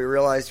time we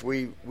realized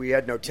we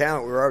had no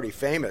talent, we were already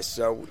famous.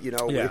 So, we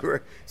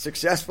were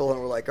successful, and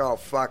we're like, oh,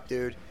 fuck,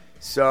 dude.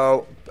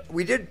 So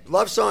we did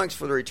Love Songs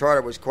for the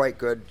Retarded was quite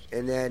good.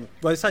 And then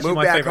Move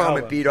Back Home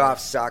and Beat Off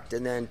sucked.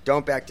 And then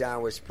Don't Back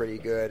Down was pretty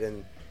good.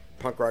 And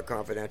Punk Rock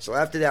Confidential.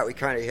 After that, we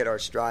kind of hit our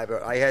stride.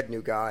 But I had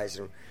new guys,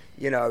 and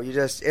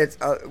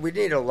we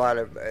need a lot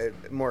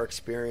of more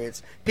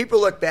experience. People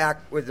look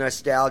back with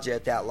nostalgia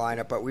at that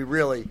lineup, but we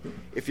really,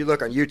 if you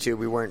look on YouTube,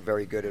 we weren't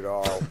very good at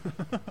all.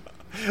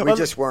 We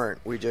just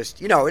weren't. We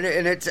just,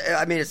 and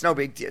it's no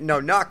big deal. No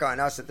knock on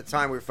us at the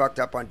time. We were fucked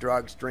up on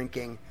drugs,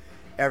 drinking,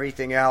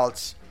 everything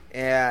else,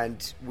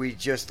 and we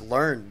just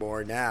learned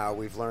more now.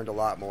 We've learned a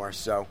lot more.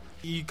 So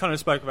you kind of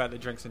spoke about the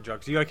drinks and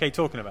drugs. Are you okay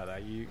talking about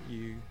that?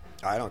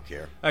 I don't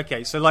care.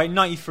 Okay, so like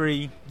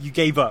 93, you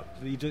gave up.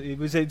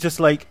 Was it just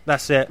like,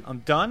 that's it, I'm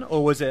done?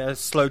 Or was it a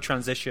slow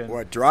transition?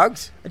 What,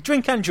 drugs? A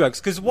drink and drugs.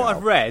 Because what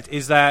I've read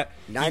is that...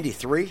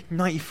 93?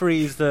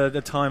 93 is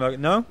the time...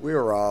 No? We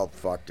were all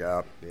fucked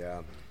up,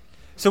 yeah.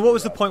 So what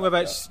was the point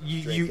where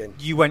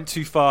you went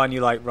too far and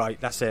you're like, right,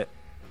 that's it,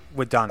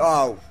 we're done?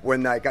 Oh,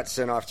 when I got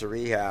sent off to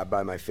rehab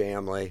by my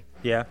family.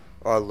 Yeah?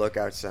 Oh,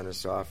 Lookout sent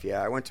us off,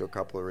 yeah. I went to a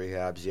couple of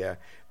rehabs, yeah.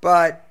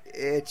 But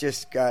it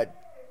just got...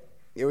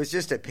 It was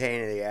just a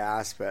pain in the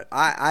ass, but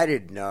I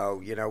didn't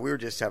know. We were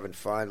just having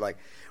fun. Like,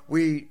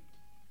 we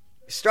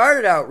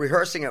started out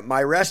rehearsing at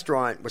my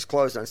restaurant was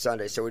closed on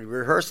Sunday, so we'd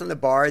rehearse in the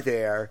bar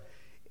there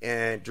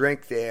and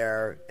drink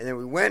there, and then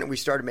we went and we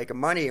started making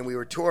money, and we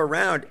would tour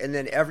around, and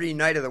then every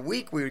night of the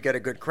week we would get a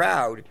good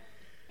crowd.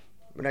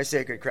 When I say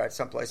a good crowd,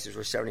 some places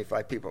were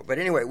 75 people. But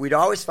anyway, we'd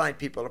always find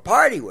people to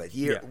party with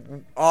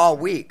all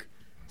week.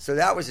 So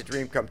that was a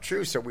dream come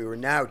true. So we were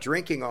now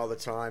drinking all the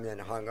time, then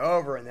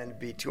hungover, and then it'd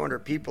be 200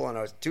 people on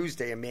a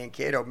Tuesday in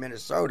Mankato,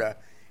 Minnesota.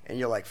 And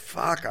you're like,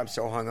 fuck, I'm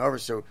so hungover.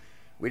 So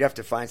we'd have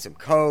to find some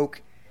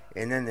Coke.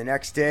 And then the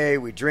next day,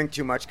 we'd drink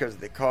too much because of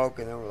the Coke.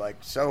 And then we're like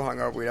so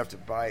hungover, we'd have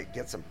to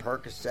get some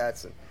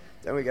Percocets. And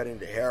then we got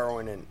into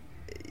heroin. And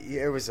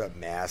it was a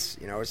mess.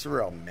 It's a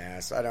real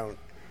mess. I don't,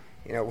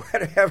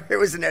 whatever. It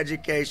was an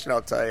education,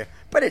 I'll tell you.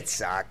 But it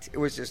sucked. It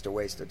was just a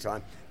waste of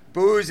time.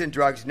 Booze and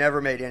drugs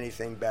never made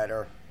anything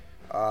better.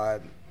 I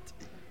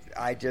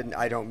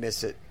don't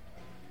miss it.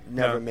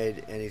 Never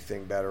made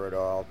anything better at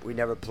all. We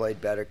never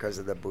played better because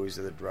of the booze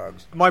or the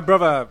drugs. My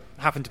brother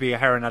happened to be a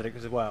heroin addict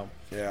as well.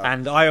 Yeah.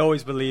 And I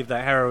always believed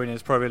that heroin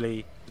is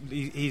probably...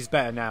 He's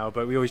better now,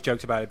 but we always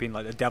joked about it being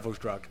like the devil's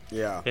drug.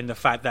 Yeah. In the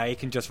fact that it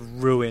can just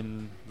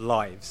ruin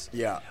lives.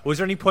 Yeah. Was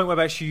there any point where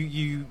actually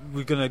you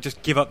were going to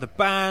just give up the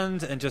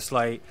band and just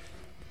like...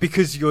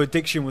 Because your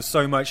addiction was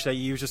so much that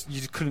you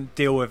just couldn't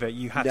deal with it.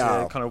 You had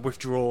to kind of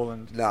withdraw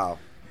and... No.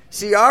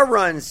 See, our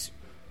runs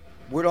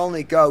would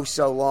only go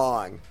so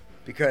long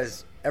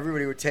because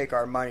everybody would take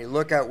our money.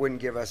 Lookout wouldn't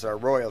give us our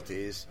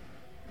royalties.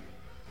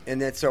 And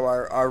then so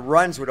our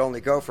runs would only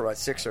go for about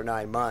 6 or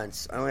 9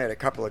 months. I only had a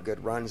couple of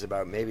good runs,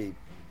 about maybe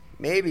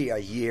a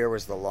year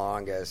was the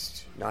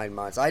longest, 9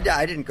 months. I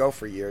didn't go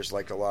for years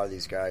like a lot of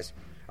these guys.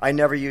 I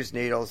never used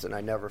needles, and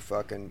I never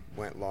fucking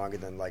went longer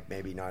than like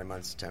maybe 9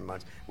 months, 10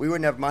 months. We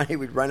wouldn't have money.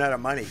 We'd run out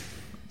of money.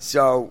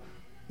 So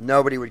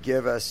nobody would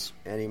give us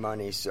any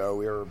money, so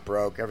we were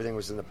broke. Everything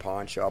was in the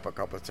pawn shop a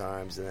couple of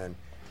times, and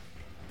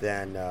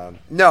then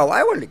no,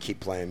 I wanted to keep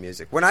playing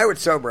music. When I would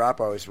sober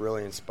up, I was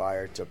really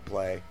inspired to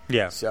play.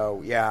 Yeah.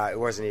 So yeah, it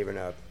wasn't even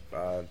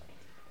a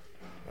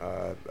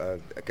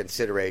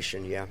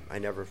consideration. Yeah, I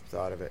never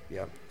thought of it.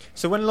 Yeah.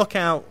 So when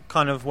Lookout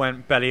kind of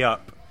went belly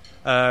up,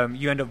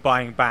 you end up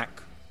buying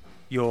back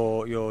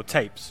your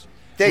tapes.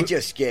 They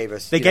just gave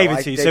us. They gave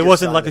it to you, so it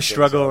wasn't like a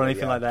struggle or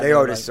anything like that. They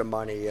owed us some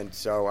money, and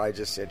so I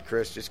just said,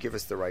 Chris, just give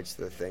us the rights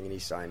to the thing, and he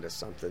signed us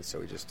something, so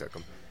we just took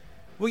them.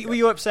 Were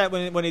you upset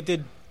when it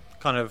did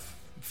kind of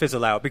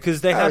fizzle out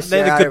because they had a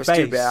it good was base?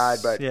 Too bad,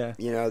 but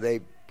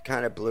they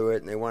kind of blew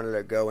it, and they wanted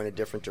to go in a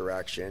different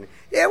direction.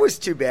 Yeah, it was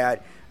too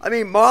bad. I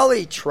mean,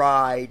 Molly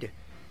tried.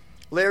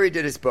 Larry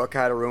did his book,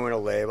 How to Ruin a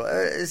Label.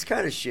 It's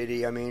kind of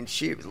shitty. I mean,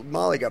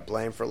 Molly got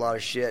blamed for a lot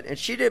of shit, and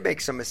she did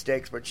make some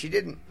mistakes, but she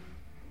didn't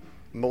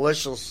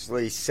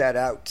maliciously set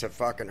out to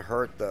fucking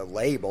hurt the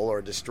label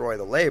or destroy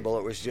the label.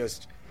 It was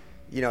just,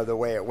 the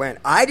way it went.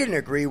 I didn't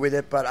agree with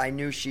it, but I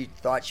knew she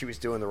thought she was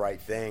doing the right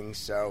thing,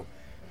 so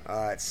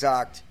it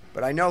sucked.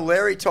 But I know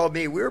Larry told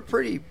me we were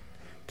pretty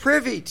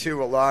privy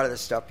to a lot of the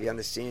stuff behind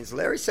the scenes.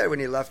 Larry said when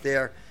he left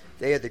there,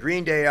 they had the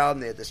Green Day album,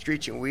 they had the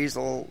Screeching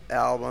Weasel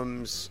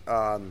albums,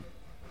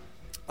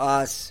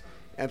 us,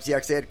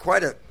 MCX. They had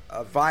quite a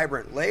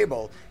vibrant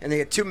label, and they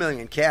had $2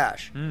 million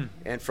cash.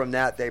 And from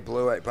that, they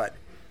blew it. But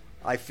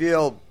I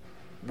feel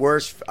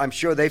worse. I'm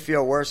sure they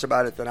feel worse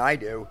about it than I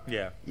do.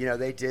 Yeah.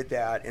 They did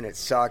that, and it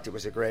sucked. It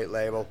was a great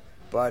label.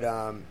 But,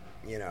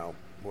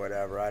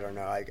 whatever. I don't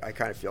know. I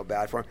kind of feel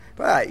bad for him.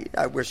 But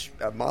I wish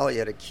Molly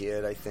had a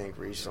kid, I think,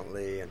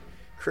 recently. And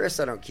Chris,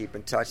 I don't keep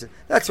in touch.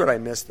 That's what I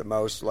miss the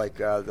most, like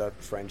the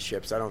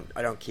friendships. I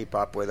don't keep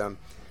up with them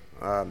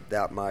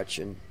that much.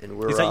 And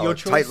we're all a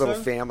tight little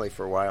family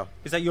for a while.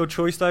 Is that your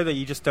choice, though, that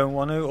you just don't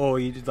want to? Or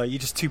you're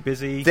just too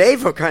busy?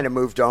 They've kind of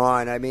moved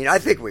on. I mean, I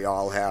think we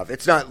all have.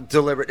 It's not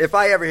deliberate. If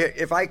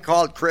I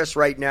called Chris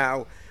right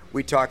now,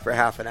 we'd talk for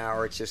half an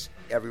hour. It's just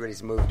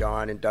everybody's moved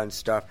on and done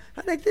stuff.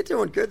 I think they're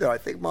doing good, though. I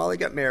think Molly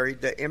got married.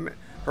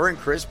 Her and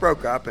Chris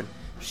broke up, and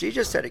she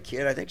just had a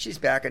kid. I think she's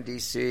back in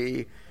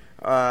D.C.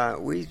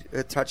 We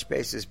touched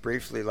bases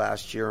briefly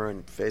last year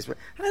on Facebook.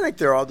 I think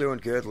they're all doing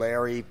good.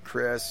 Larry,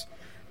 Chris,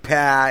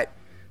 Pat,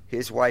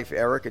 his wife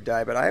Erica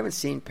died, but I haven't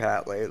seen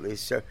Pat lately.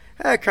 So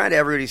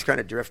everybody's kind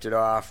of drifted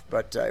off.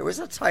 But it was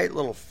a tight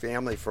little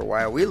family for a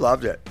while. We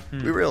loved it.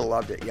 We really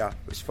loved it. Yeah, it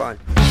was fun.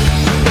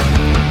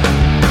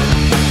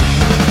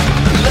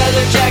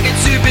 Leather jacket,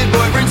 stupid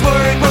boyfriends,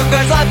 worried work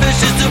guys, life is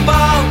just a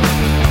ball.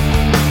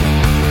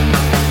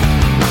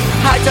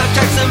 High top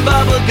checks and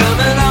bubble gum,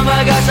 and oh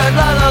my gosh, I'd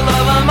love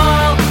them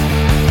all.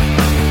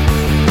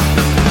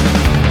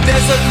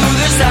 There's a clue,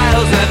 their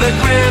styles never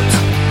crimped.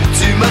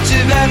 Too much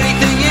of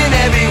everything and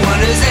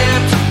everyone is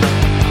amped.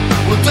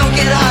 Well, don't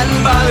get hot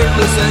and bothered,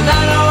 listen,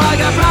 I know I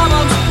got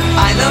problems.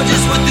 I know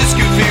just what this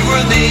goofy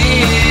world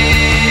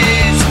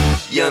needs.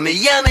 Yummy,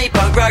 yummy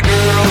punk rock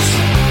girls.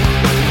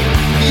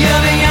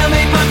 Yummy,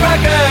 yummy punk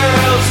rock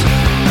girls.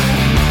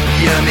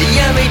 Yummy,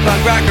 yummy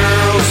punk rock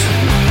girls.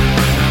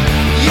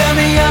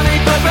 Yummy, yummy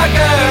punk rock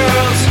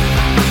girls.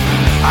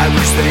 I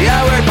wish they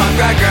all were punk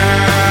rock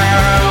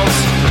girls.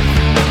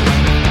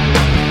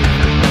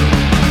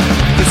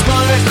 The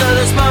smartest are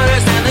the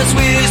smartest, and the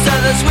sweetest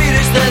are the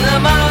sweetest, they're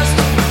the most.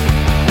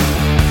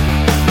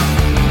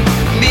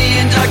 Me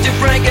and Dr.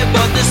 Frank have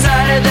both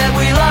decided that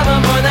we love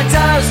them more than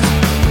toast.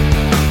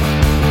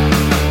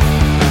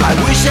 I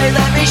wish they'd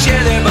let me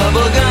share their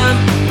bubble gum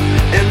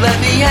and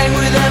let me hang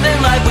with them, and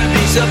life would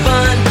be so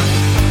fun.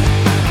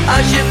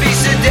 I should be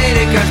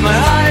sedated cause my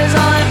heart is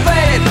all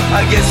inflated.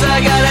 I guess I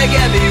gotta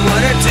get me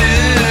one or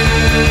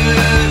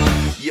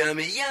two.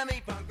 Yummy,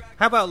 yummy punk rock.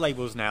 How about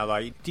labels now?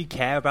 Like, do you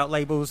care about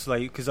labels?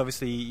 Like, because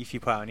obviously if you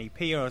put out an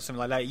EP or something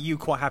like that, are you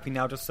quite happy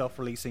now just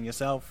self-releasing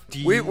yourself?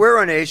 We're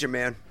on Asia,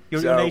 man.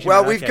 You're on Asia,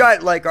 well, man, we've okay.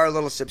 got like our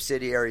little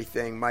subsidiary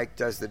thing. Mike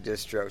does the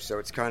distro, so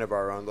it's kind of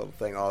our own little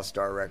thing. All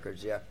Star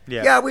Records,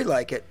 yeah, we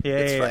like it.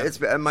 It's fun. It's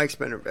Mike's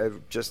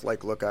been just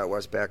like Lookout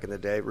was back in the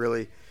day,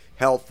 really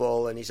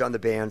helpful, and he's on the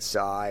band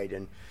side.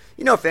 And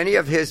if any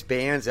of his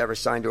bands ever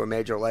signed to a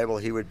major label,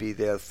 he would be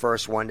the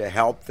first one to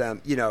help them.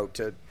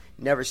 To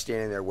never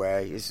stand in their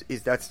way.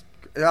 That's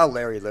how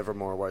Larry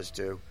Livermore was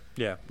too.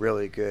 Yeah,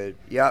 really good.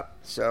 Yep.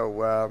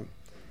 So.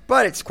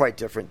 But it's quite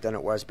different than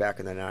it was back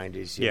in the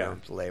 90s, you know,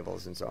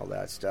 labels and all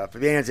that stuff.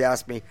 Bands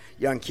ask me,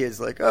 young kids,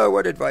 like, oh,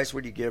 what advice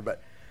would you give?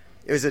 But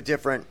it was a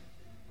different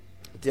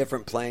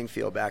playing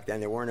field back then.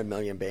 There weren't a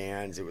million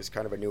bands. It was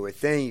kind of a newer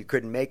thing. You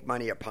couldn't make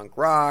money at punk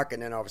rock,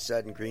 and then all of a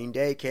sudden Green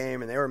Day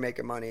came, and they were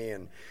making money,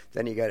 and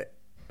then you got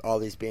all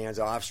these bands.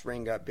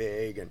 Offspring got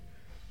big, and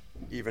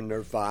even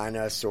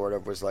Nirvana sort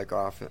of was like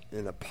off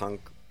in the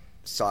punk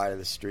side of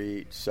the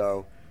street.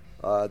 So...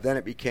 then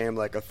it became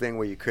like a thing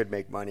where you could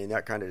make money, and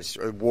that kind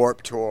of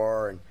Warped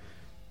Tour, and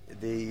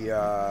it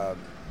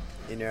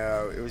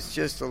was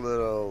just a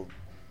little,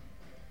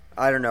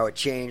 I don't know, it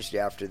changed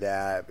after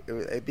that.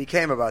 It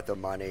became about the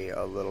money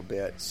a little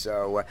bit.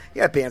 So,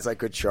 bands like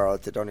Good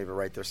Charlotte that don't even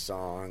write their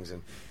songs,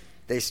 and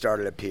they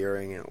started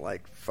appearing, and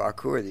like,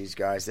 fuck, who are these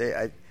guys?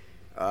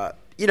 Love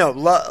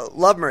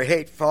 'Em or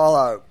Hate, Fall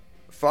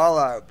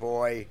Out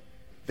Boy,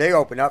 they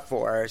opened up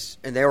for us,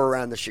 and they were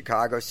around the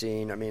Chicago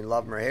scene. I mean,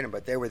 love them or hate them,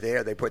 but they were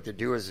there. They put their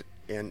duos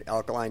in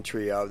Alkaline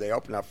Trio. They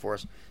opened up for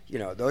us.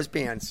 Those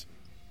bands,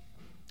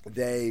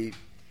 they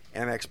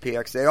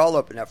MXPX. They all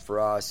opened up for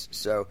us.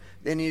 So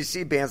then you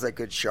see bands like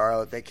Good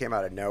Charlotte. They came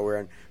out of nowhere.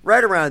 And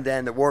right around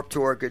then, the Warped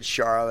Tour, Good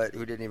Charlotte,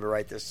 who didn't even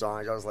write their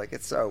songs. I was like,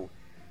 it's so...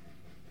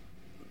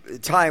 The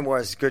time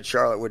was Good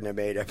Charlotte wouldn't have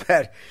made it.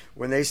 But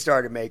when they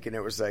started making it,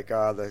 it was like,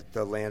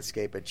 the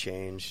landscape had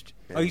changed.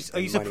 Are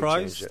you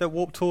surprised that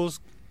Warped Tour's...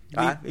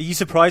 Huh? Are you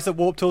surprised that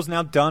Warped Tour's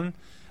now done?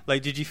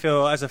 Like, did you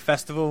feel as a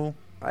festival...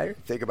 I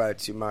didn't think about it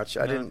too much.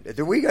 I didn't.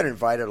 We got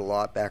invited a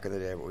lot back in the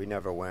day, but we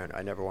never went.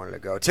 I never wanted to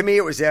go. To me,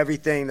 it was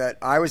everything that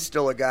I was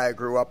still a guy who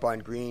grew up on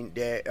Green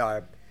Day,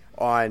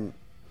 on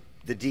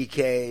the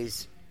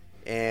DKs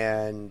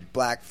and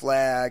Black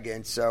Flag,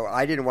 and so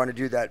I didn't want to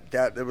do that.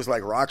 That it was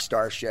like rock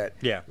star shit.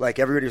 Yeah, like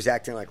everybody was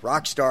acting like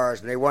rock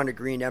stars, and they wanted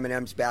green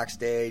M&Ms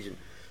backstage, and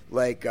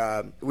like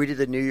we did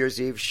the New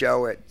Year's Eve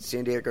show at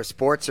San Diego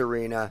Sports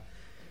Arena.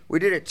 We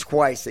did it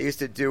twice. They used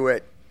to do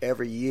it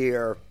every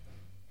year.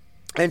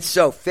 And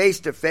so Face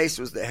to Face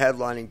was the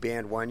headlining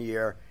band one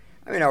year.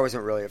 I mean, I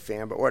wasn't really a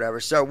fan, but whatever.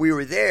 So we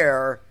were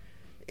there,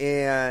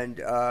 and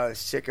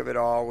Sick of It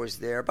All was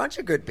there. A bunch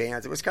of good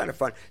bands. It was kind of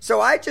fun. So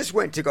I just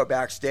went to go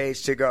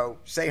backstage to go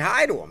say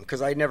hi to him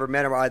because I'd never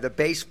met him. The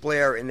bass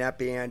player in that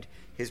band,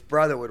 his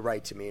brother would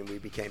write to me, and we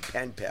became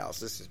pen pals.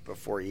 This is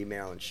before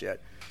email and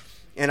shit.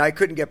 And I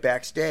couldn't get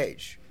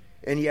backstage.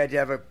 And he had to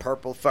have a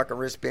purple fucking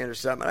wristband or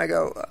something. And I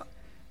go,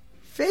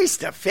 Face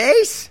to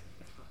Face?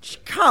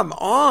 Come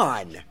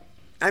on.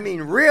 I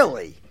mean,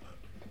 really?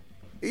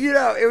 You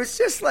know, it was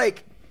just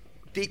like,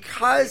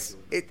 because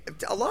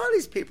a lot of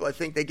these people, I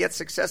think, they get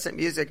success at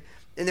music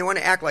and they want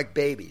to act like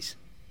babies.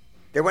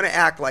 They want to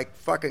act like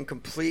fucking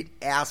complete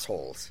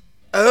assholes.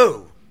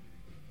 Oh,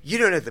 you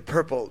don't have the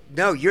purple.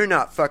 No, you're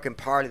not fucking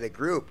part of the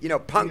group. You know,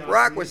 punk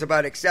rock was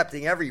about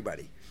accepting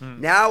everybody.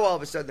 Now, all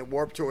of a sudden, the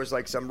Warped Tour is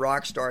like some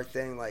rock star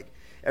thing, like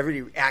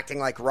everybody acting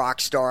like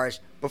rock stars.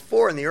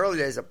 Before, in the early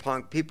days of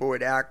punk, people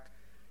would act.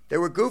 They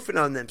were goofing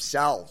on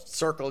themselves.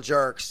 Circle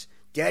Jerks,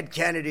 Dead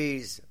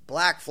Kennedys,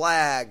 Black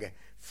Flag,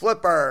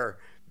 Flipper,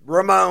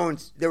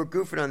 Ramones. They were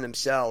goofing on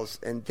themselves.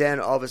 And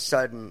then all of a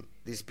sudden,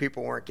 these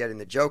people weren't getting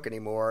the joke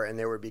anymore, and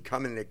they were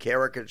becoming the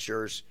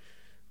caricatures.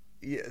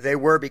 They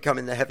were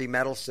becoming the heavy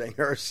metal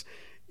singers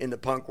in the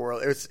punk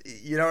world. It was,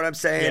 you know what I'm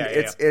saying?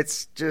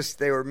 It's just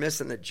they were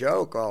missing the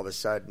joke all of a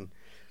sudden.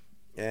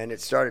 And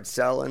it started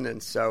selling,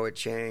 and so it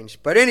changed.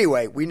 But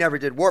anyway, we never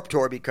did Warped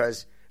Tour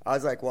because... I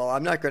was like, well,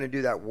 I'm not going to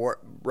do that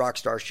rock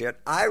star shit.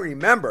 I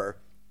remember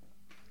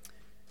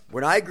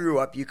when I grew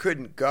up, you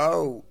couldn't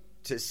go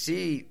to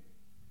see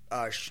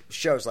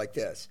shows like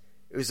this.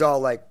 It was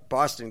all like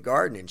Boston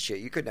Garden and shit.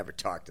 You could never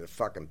talk to the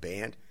fucking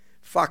band.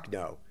 Fuck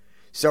no.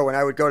 So when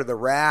I would go to the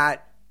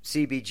Rat,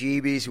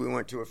 CBGBs, we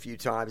went to a few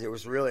times. It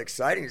was really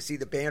exciting to see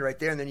the band right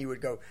there. And then you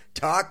would go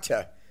talk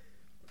to,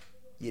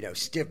 you know,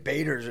 Stiff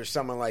Baders or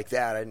someone like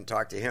that. I didn't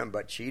talk to him,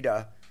 but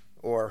Cheetah.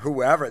 Or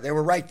whoever. They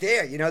were right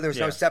there. You know, there was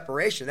no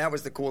separation. That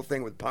was the cool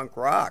thing with punk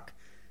rock.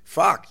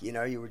 Fuck, you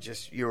know, you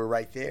were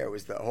right there. It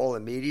was the whole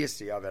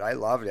immediacy of it. I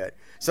loved it.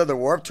 So the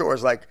Warped Tour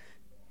is like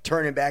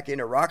turning back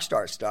into rock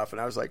star stuff. And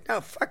I was like, no,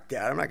 fuck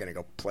that. I'm not going to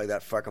go play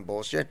that fucking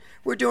bullshit.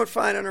 We're doing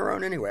fine on our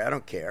own anyway. I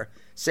don't care.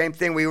 Same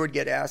thing, we would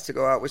get asked to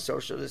go out with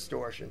Social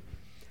Distortion.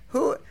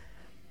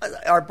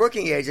 Our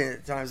booking agent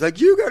at the time was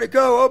like, you got to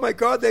go. Oh, my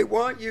God, they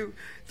want you.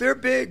 They're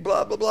big,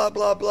 blah, blah, blah,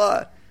 blah,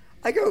 blah.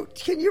 I go,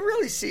 can you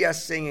really see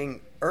us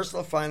singing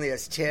Ursula Finally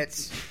Has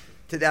Tits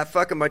to that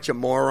fucking bunch of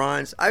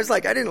morons? I was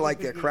like, I didn't like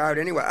their crowd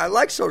anyway. I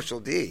like Social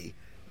D,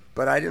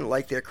 but I didn't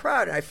like their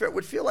crowd. And I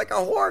would feel like a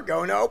whore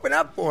going to open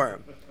up for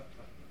them.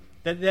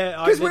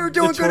 Because we were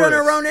doing good on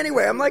our own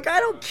anyway. I'm like, I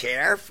don't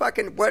care.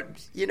 Fucking what,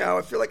 you know,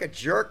 I feel like a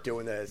jerk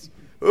doing this.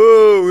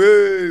 Oh,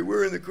 hey,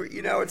 we're in the,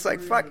 you know, it's like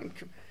fucking.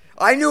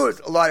 I knew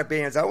a lot of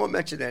bands, I won't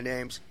mention their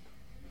names,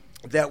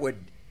 that would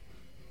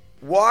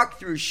walk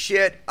through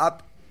shit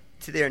up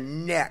to their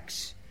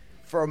necks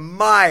for a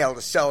mile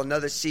to sell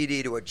another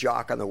CD to a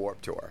jock on the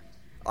Warped Tour.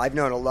 I've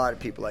known a lot of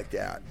people like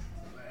that.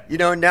 You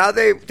know, now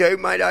they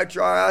might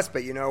outdraw us,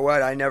 but you know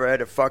what? I never had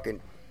to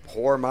fucking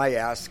whore my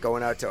ass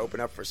going out to open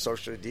up for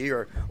Social D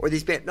or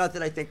these bands. Not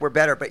that I think we're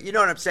better, but you know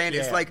what I'm saying?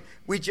 It's like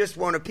we just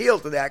won't appeal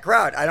to that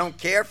crowd. I don't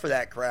care for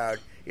that crowd.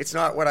 It's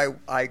not what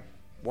I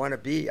want to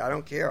be. I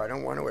don't care. I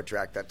don't want to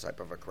attract that type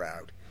of a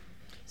crowd.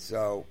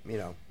 So, you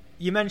know.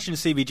 You mentioned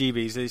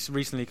CBGBs. It's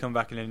recently come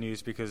back in the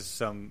news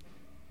because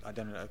I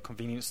don't know, a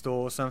convenience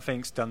store or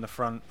something's done the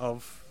front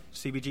of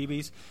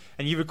CBGBs,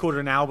 and you recorded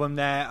an album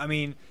there. I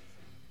mean,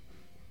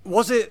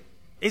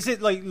 is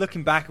it like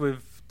looking back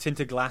with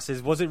tinted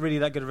glasses? Was it really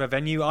that good of a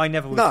venue? I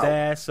never was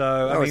there,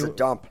 so I mean, it was a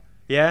dump.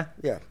 Yeah,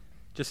 yeah,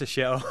 just a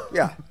shithole.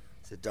 Yeah,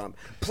 it's a dump.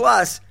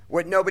 Plus,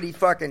 what nobody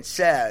fucking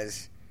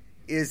says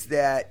is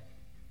that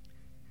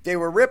they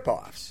were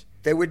ripoffs.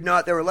 They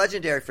were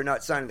legendary for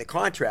not signing the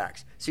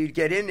contracts. So you'd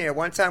get in there.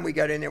 One time we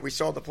got in there, we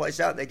sold the place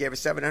out, and they gave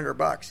us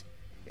 $700.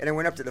 And I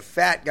went up to the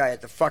fat guy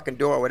at the fucking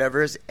door,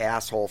 whatever his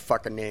asshole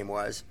fucking name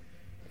was.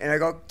 And I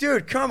go,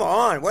 dude, come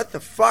on. What the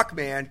fuck,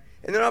 man?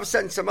 And then all of a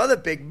sudden, some other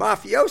big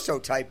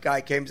mafioso type guy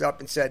came up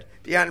and stood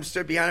behind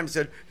him and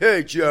said,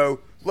 hey,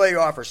 Joe, lay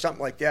off or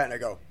something like that. And I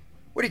go,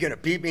 what, are you going to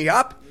beat me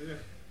up?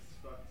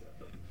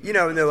 You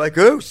know, and they're like,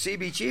 oh,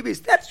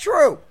 CBGB's. That's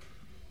true.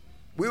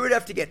 We would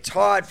have to get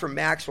Todd from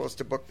Maxwell's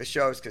to book the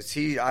shows because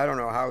I don't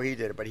know how he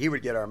did it, but he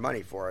would get our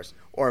money for us,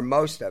 or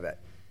most of it.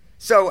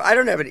 So I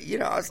don't have it, you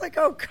know, I was like,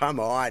 oh, come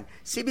on.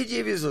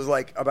 CBGB's was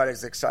like about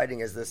as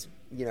exciting as this,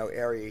 you know,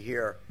 area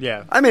here.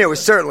 Yeah. I mean,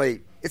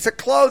 it's a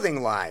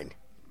clothing line.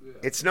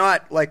 It's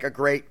not like a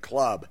great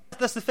club.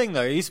 That's the thing,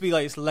 though. It used to be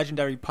like this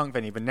legendary punk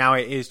venue, but now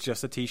it is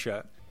just a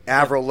T-shirt.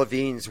 Avril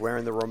Lavigne's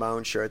wearing the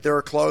Ramones shirt. They're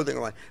a clothing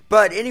line.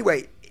 But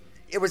anyway,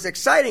 it was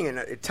exciting,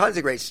 and tons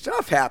of great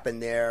stuff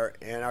happened there,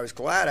 and I was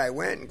glad I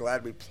went and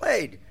glad we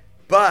played.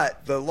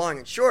 But the long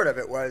and short of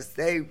it was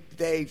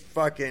they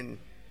fucking,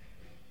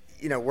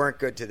 you know, weren't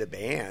good to the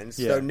bands.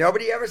 Yeah. So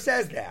nobody ever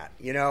says that.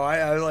 You know,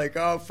 I was like,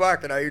 oh,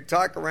 fuck. And I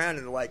talk around,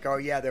 and they're like, oh,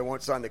 yeah, they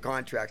won't sign the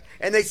contract.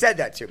 And they said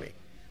that to me.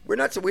 We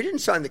didn't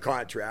sign the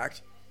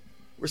contract.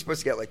 We're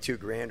supposed to get like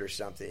 $2,000 or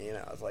something. You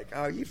know, I was like,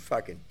 oh, you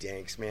fucking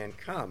dinks, man.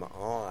 Come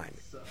on.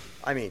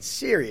 I mean,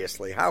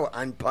 seriously, how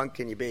unpunk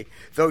can you be?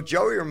 Though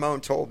Joey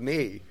Ramone told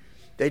me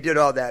they did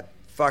all that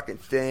fucking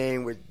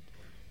thing with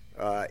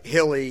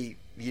Hilly,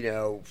 you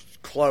know,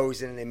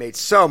 closing, and they made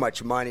so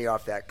much money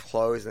off that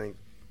closing.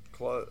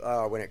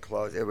 When it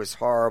closed, it was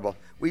horrible.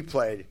 We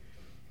played.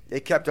 They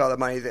kept all the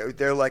money.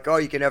 They're like, oh,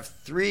 you can have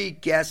 3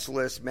 guest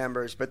list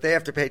members, but they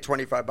have to pay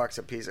 $25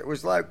 a piece. It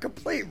was like a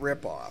complete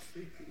ripoff.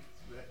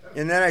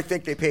 And then I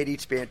think they paid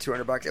each band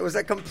 $200. It was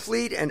a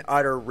complete and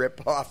utter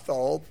ripoff, the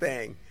whole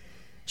thing.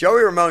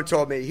 Joey Ramone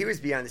told me, he was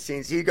behind the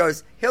scenes. He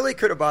goes, Hilly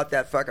could have bought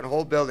that fucking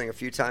whole building a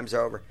few times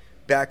over.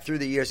 Back through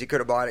the years, he could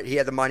have bought it. He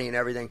had the money and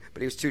everything,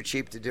 but he was too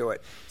cheap to do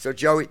it. So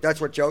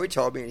that's what Joey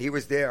told me, and he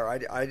was there.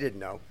 I didn't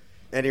know.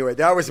 Anyway,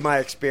 that was my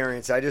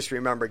experience. I just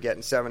remember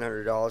getting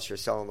 $700 for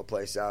selling the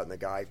place out, and the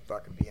guy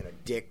fucking being a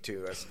dick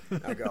to us.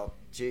 I go,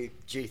 gee,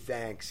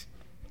 thanks.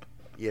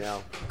 You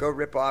know, go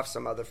rip off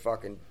some other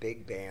fucking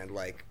big band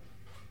like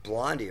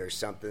Blondie or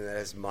something that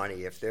has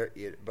money.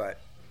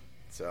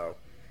 So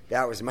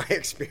that was my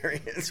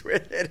experience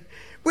with it,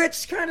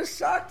 which kind of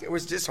sucked. It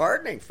was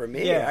disheartening for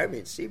me. Yeah. I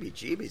mean,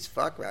 CBGB's,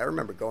 fuck. I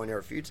remember going there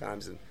a few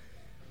times and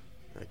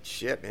like,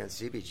 shit, man,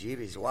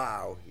 CBGB's,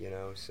 wow, you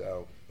know.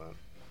 So.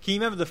 Can you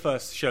remember the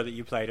first show that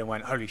you played and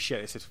went, holy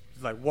shit, this is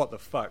like, what the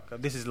fuck?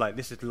 This is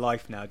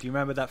life now. Do you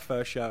remember that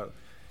first show?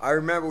 I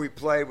remember we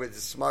played with the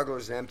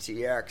Smugglers and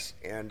MTX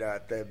and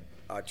the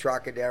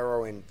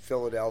Trocadero in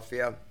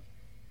Philadelphia.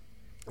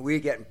 We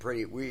had gotten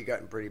pretty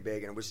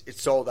big, and it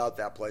sold out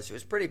that place. It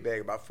was pretty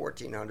big, about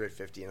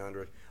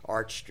 1,500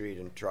 Arch Street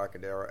in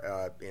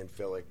Trocadero in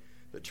Philly,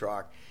 the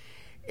Troc.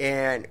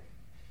 And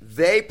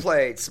they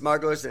played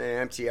Smugglers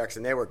and MTX,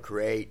 and they were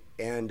great.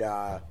 And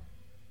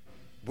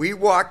we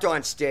walked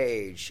on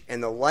stage,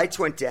 and the lights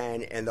went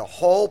down, and the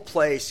whole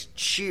place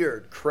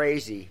cheered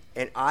crazy.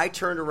 And I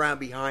turned around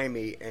behind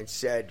me and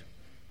said,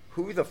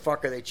 who the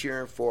fuck are they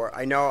cheering for?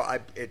 I know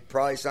it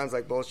probably sounds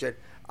like bullshit.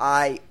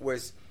 I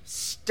was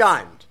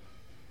stunned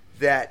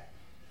that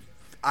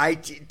I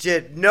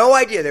did no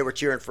idea they were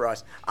cheering for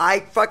us. I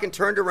fucking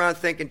turned around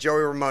thinking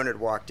Joey Ramone had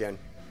walked in.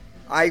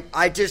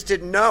 I just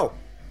didn't know.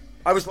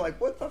 I was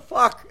like, what the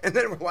fuck? And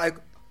then we're like,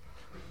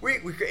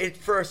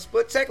 for a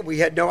split second, we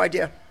had no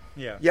idea.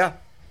 Yeah,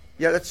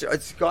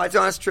 it's God's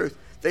honest truth.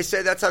 They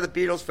say that's how the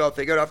Beatles felt.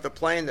 They got off the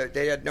plane.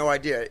 They had no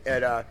idea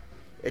at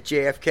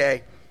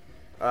JFK.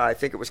 I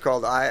think it was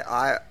called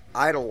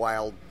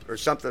Idlewild or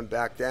something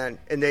back then.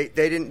 And they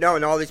didn't know.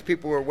 And all these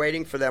people were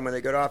waiting for them when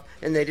they got off.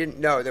 And they didn't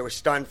know. They were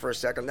stunned for a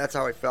second. That's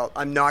how I felt.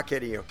 I'm not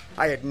kidding you.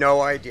 I had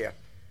no idea.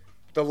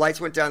 The lights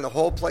went down. The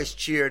whole place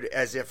cheered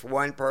as if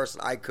one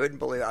person. I couldn't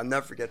believe it. I'll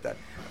never forget that.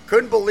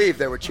 Couldn't believe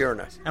they were cheering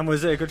us. And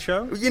was it a good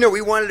show? You know,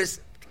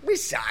 we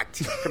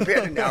sucked.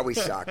 Compared to now, we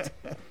sucked.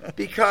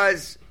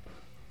 Because,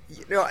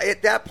 you know,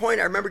 at that point,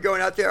 I remember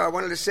going out there, I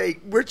wanted to say,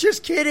 we're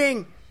just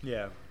kidding.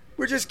 Yeah.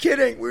 We're just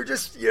kidding. We're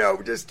just, you know,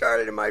 we just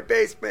started in my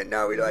basement.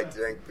 Now we like to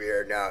drink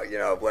beer. Now, you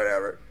know,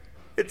 whatever.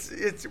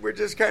 We're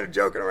just kind of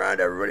joking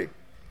around, everybody.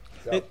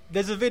 So.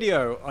 There's a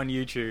video on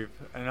YouTube,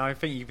 and I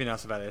think you've been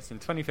asked about this, in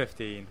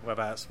 2015,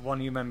 whereabouts one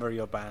new member of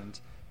your band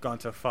got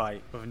into a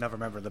fight with another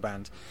member of the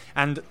band.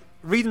 And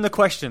reading the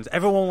questions,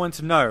 everyone wanted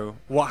to know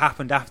what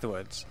happened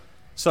afterwards.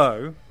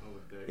 So,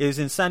 it was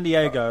in San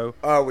Diego.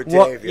 With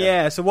Dave,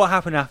 yeah. So what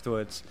happened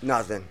afterwards?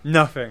 Nothing.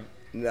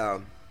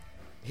 No.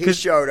 He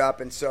showed up,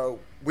 and so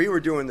we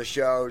were doing the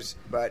shows,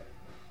 but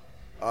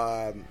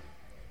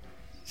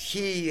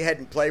he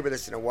hadn't played with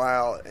us in a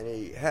while, and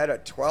he had a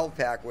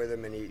 12-pack with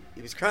him, and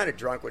he was kind of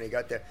drunk when he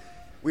got there.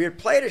 We had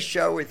played a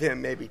show with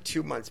him maybe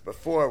 2 months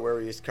before where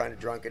he was kind of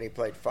drunk, and he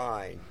played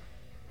fine.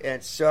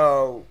 And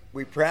so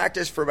we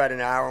practiced for about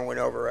an hour and went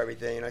over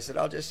everything, and I said,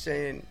 I'll just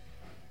sing,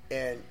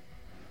 and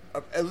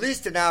at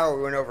least an hour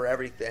we went over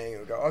everything,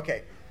 and we go,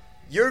 okay,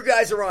 your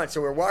guys are on. So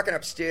we're walking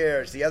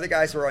upstairs. The other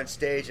guys were on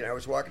stage, and I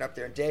was walking up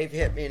there, and Dave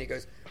hit me, and he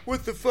goes,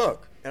 what the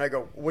fuck? And I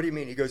go, what do you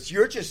mean? He goes,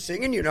 you're just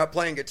singing? You're not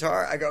playing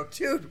guitar? I go,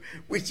 dude,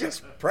 we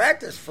just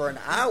practiced for an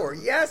hour.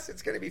 Yes,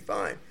 it's going to be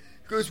fine.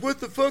 He goes, what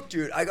the fuck,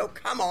 dude? I go,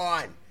 come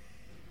on.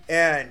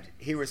 And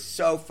he was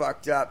so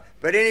fucked up.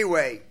 But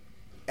anyway,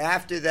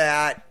 after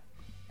that,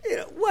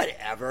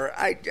 Whatever.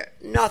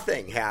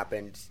 Nothing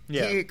happened.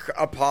 Yeah. He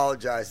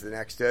apologized the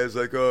next day. He was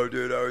like, "Oh,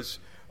 dude,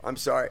 I'm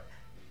sorry.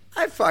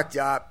 I fucked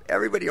up.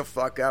 Everybody will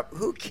fuck up.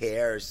 Who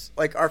cares?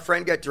 Like, our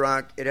friend got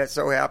drunk. It had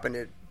so happened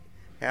it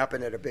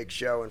happened at a big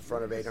show in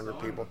front of 800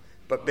 people.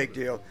 But big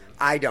deal.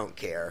 I don't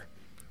care.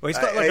 Well, he's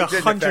got like It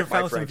didn't affect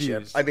my 100,000 friendship.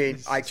 views. I mean,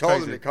 I told him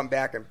crazy. to come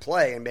back and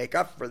play and make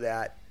up for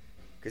that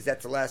because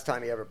that's the last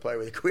time he ever played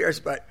with the Queers.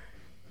 But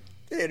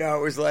it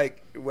was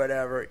like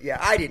whatever. Yeah,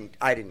 I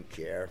didn't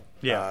care.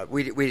 Yeah.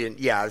 We didn't.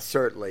 Yeah,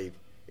 certainly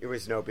it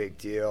was no big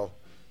deal.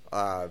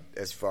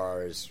 As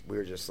far as we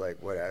were just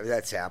like whatever.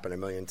 That's happened a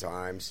million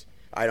times.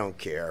 I don't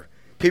care.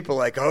 People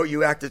like, oh,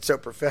 you acted so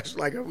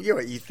professional. I go,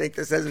 you think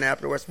this hasn't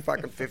happened to us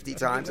fucking 50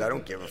 times? I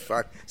don't give a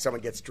fuck.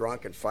 Someone gets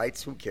drunk and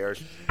fights. Who cares?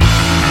 When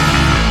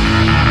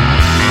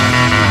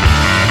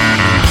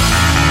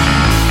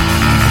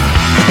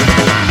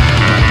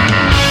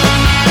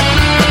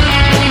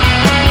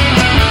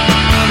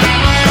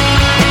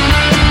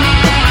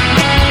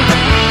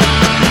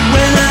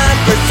I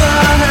first saw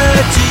her,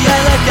 gee, I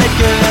like that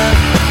girl.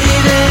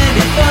 Even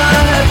before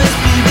her first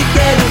puberty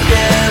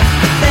began.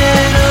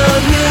 An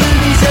old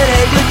Huey said,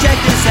 hey, go check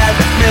this out.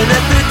 Man,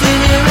 that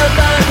 13-year-old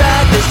bond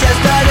has just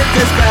started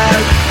to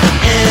sprout.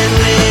 And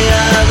we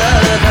all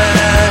love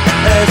her.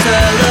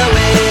 Ursula,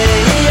 we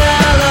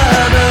all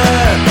love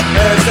her.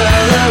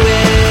 Ursula, we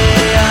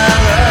all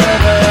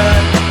love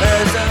her.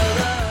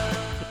 Ursula.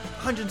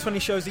 120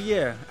 shows a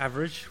year,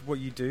 average, what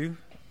you do.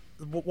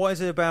 What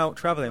is it about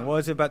traveling? What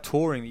is it about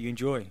touring that you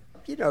enjoy?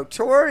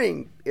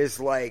 Touring is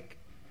like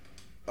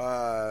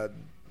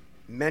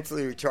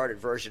mentally retarded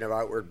version of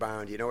Outward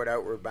Bound. You know what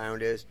Outward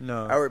Bound is?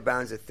 No. Outward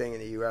Bound's a thing in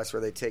the U.S.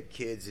 where they take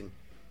kids and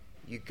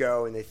you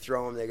go and they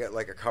throw them. They get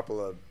like a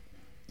couple of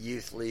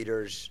youth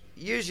leaders.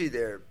 Usually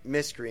they're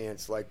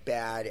miscreants, like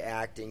bad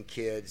acting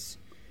kids.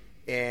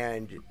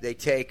 And they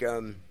take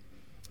them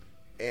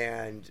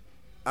and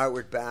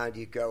Outward Bound,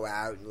 you go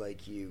out and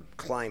like you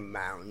climb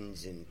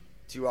mountains and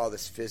do all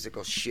this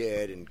physical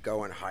shit and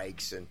go on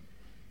hikes and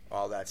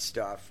all that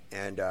stuff.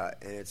 And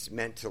it's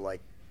meant to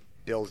like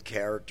build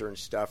character and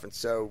stuff. And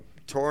so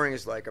touring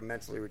is like a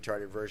mentally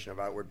retarded version of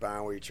Outward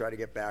Bound where you try to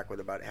get back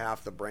with about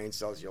half the brain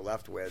cells you're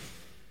left with.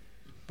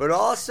 But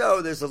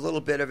also there's a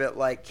little bit of it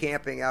like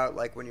camping out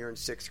like when you're in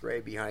 6th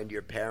grade behind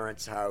your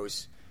parents'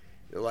 house.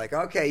 You're like,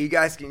 okay, you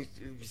guys can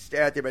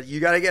stay out there, but you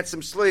got to get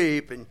some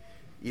sleep. And,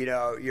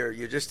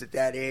 you're just at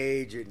that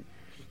age and,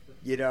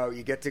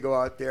 you get to go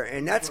out there.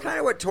 And that's kind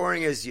of what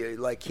touring is. You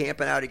like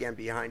camping out again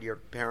behind your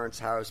parents'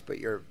 house, but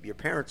your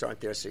parents aren't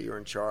there, so you're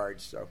in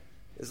charge. So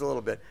there's a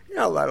little bit,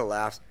 a lot of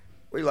laughs.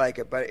 We like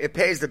it, but it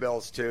pays the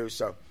bills too.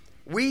 So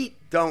we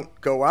don't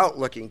go out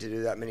looking to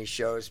do that many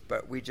shows,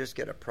 but we just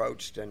get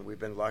approached, and we've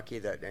been lucky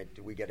that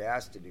we get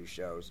asked to do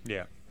shows.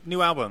 Yeah.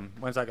 New album.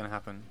 When's that going to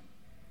happen?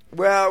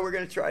 Well, we're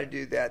going to try to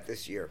do that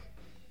this year.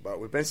 But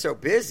we've been so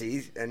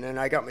busy, and then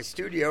I got my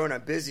studio, and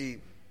I'm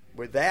busy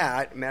with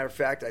that. Matter of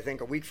fact, I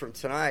think a week from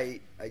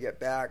tonight, I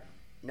get back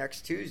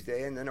next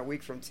Tuesday, and then a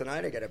week from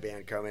tonight, I got a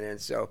band coming in.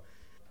 So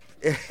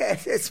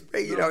it's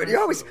you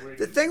always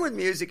the thing with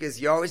music is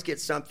you always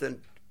get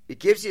something. It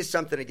gives you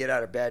something to get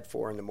out of bed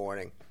for in the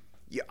morning.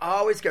 You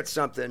always get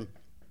something.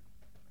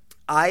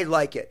 I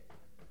like it.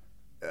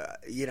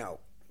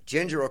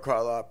 Ginger will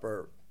call up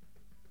or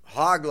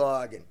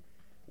Hoglog and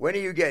when are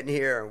you getting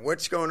here and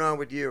what's going on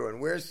with you and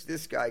where's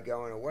this guy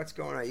going and what's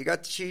going on? You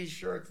got the cheese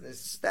shirts.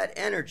 There's that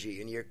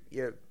energy and you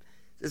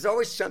there's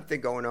always something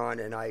going on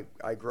and I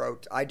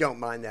don't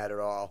mind that at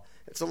all.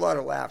 It's a lot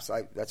of laughs.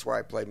 That's why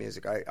I play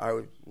music.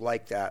 I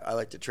like that. I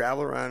like to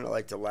travel around. I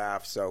like to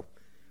laugh. So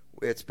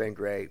it's been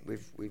great.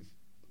 We've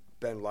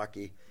been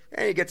lucky.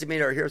 And you get to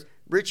meet our heroes.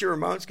 Richie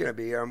Ramone's going to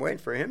be here. I'm waiting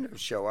for him to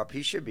show up.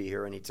 He should be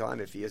here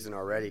anytime if he isn't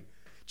already.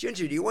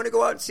 Ginger, do you want to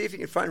go out and see if you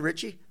can find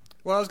Richie?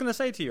 Well, I was going to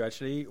say to you,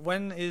 actually,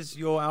 when is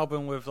your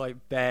album with, like,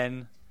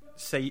 Ben,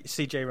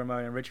 CJ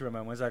Ramone, and Richie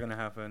Ramone? When's that going to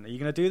happen? Are you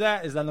going to do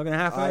that? Is that not going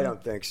to happen? I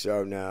don't think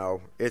so,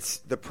 no.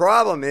 The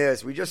problem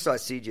is, we just saw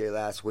CJ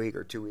last week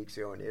or 2 weeks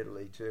ago in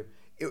Italy, too.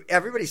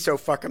 Everybody's so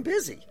fucking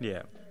busy.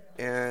 Yeah.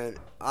 And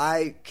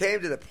I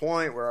came to the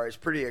point where I was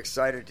pretty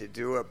excited to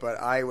do it, but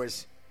I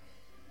was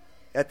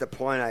at the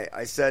point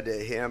I said to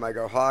him, I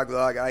go,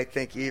 Hoglog, I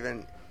think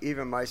even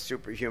my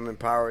superhuman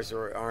powers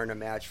aren't a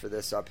match for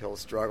this uphill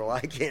struggle.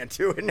 I can't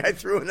do it, and I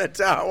threw in the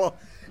towel.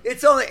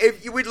 It's only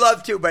we'd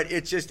love to, but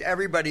it's just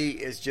everybody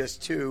is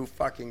just too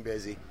fucking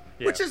busy,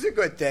 which is a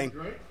good thing.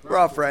 We're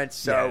all friends,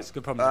 so yeah, it's a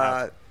good problem to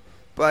have.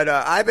 But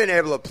I've been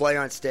able to play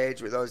on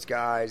stage with those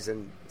guys,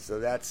 and so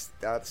that's.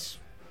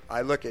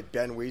 I look at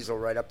Ben Weasel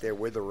right up there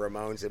with the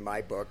Ramones in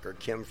my book, or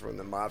Kim from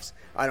the Muffs.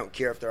 I don't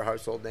care if they're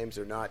household names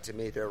or not. To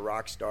me, they're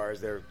rock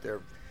stars. They're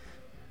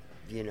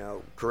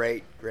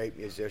great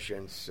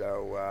musicians.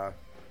 So,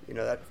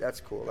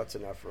 that's cool. That's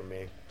enough for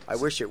me. I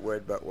wish it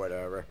would, but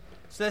whatever.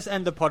 So let's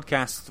end the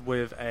podcast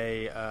with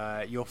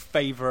your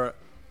favorite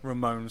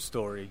Ramone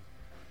story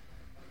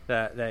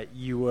that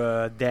you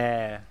were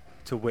there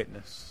to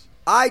witness.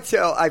 I've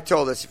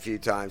told this a few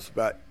times,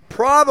 but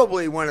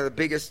probably one of the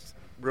biggest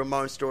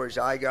Ramon stories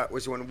I got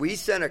was when we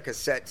sent a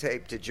cassette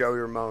tape to Joey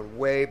Ramone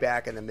way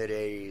back in the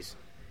mid-'80s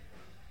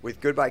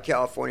with Goodbye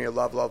California,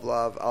 Love, Love,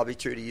 Love, I'll Be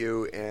True to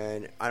You,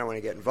 and I Don't Want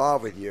to Get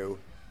Involved with You.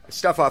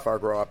 Stuff off our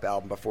Grow Up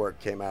album before it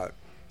came out.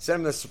 Sent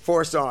him the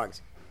 4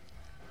 songs.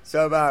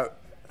 So about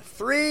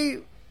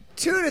 2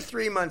 to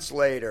 3 months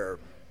later,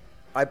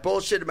 I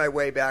bullshitted my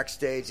way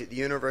backstage at the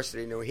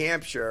University of New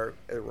Hampshire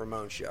at a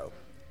Ramone show.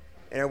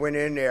 And I went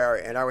in there,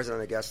 and I wasn't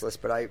on the guest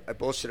list, but I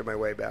bullshitted my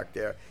way back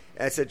there.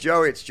 And I said,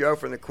 Joey, it's Joe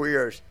from the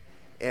Queers.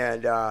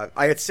 And I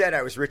had said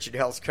I was Richard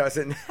Hell's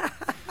cousin.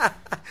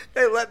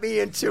 They let me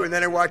in, too. And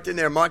then I walked in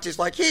there, and Monty's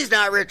like, he's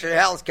not Richard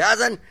Hell's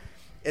cousin.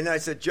 And then I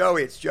said,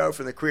 Joey, it's Joe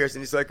from the Queers.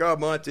 And he's like, oh,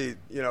 Monty,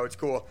 it's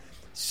cool.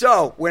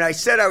 So when I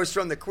said I was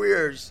from the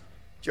Queers,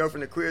 Joe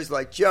from the Queers,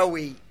 like,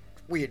 Joey,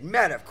 we had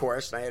met, of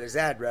course, and I had his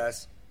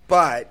address.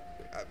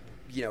 But,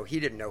 he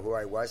didn't know who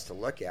I was to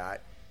look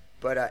at.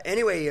 But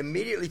anyway, he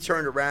immediately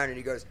turned around and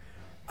he goes,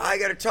 I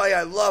got to tell you,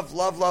 I love,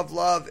 love, love,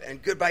 love, and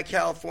Goodbye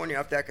California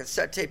off that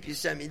cassette tape you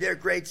sent me. They're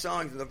great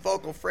songs, and the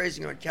vocal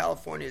phrasing on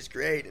California is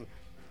great. And,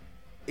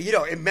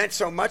 it meant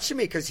so much to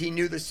me because he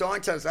knew the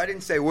song titles. I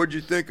didn't say, what'd you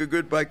think of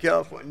Goodbye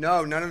California?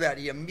 No, none of that.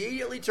 He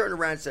immediately turned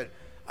around and said,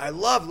 I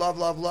love, love,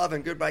 love, love,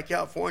 and Goodbye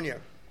California.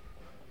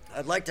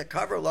 I'd like to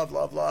cover Love,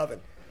 Love, Love.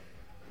 And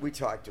we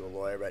talked to a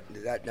lawyer, but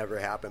that never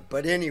happened.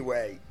 But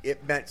anyway,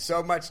 it meant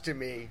so much to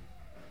me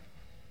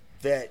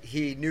that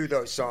he knew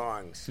those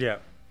songs. Yeah.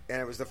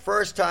 And it was the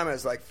first time I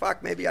was like,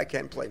 fuck, maybe I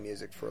can play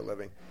music for a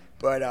living.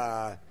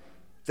 But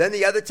then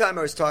the other time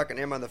I was talking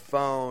to him on the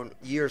phone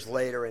years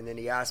later, and then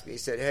he asked me, he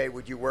said, hey,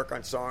 would you work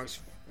on songs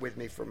with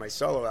me for my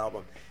solo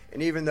album?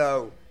 And even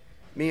though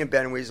me and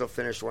Ben Weasel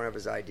finished one of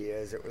his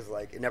ideas, it was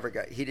like,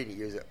 he didn't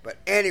use it. But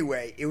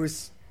anyway, it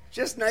was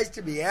just nice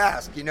to be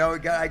asked,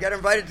 I got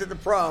invited to the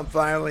prom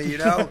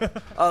finally, I was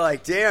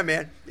like, damn,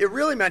 man, it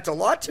really meant a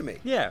lot to me.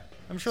 Yeah,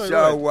 I'm sure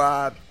it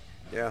would.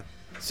 Yeah.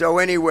 So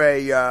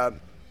anyway,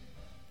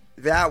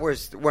 that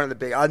was one of the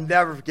big. I'll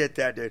never forget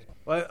that, dude.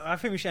 Well, I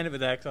think we should end it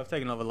with that because I've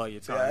taken over a lot of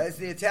your time. Yeah, is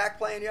the Attack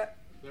playing yet?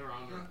 They're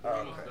on. They're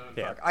almost done.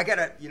 Yeah. I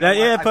gotta.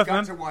 I've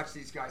got to watch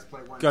these guys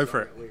play one. Go song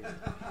for it. at least.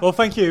 Well,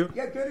 thank you.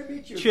 Yeah, good to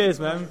meet you. Cheers,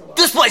 man.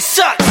 This place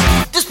sucks!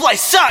 This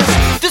place sucks!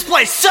 This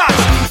place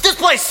sucks! This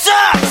place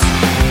sucks!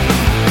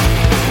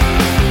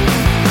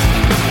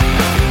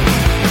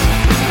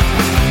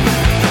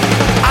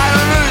 I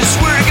don't know, I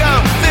swear to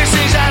God, there's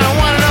things I don't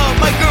want to know.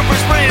 My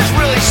girlfriend's brain is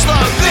really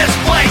slow. This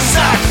place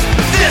sucks!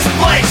 This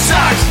place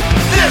sucks!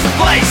 This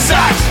place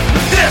sucks!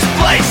 This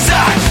place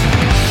sucks!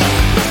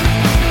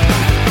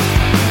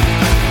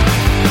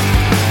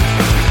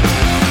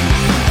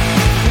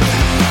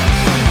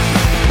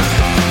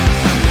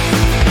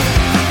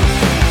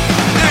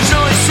 There's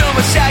only so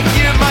much I can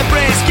give. My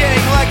brain's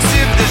getting like as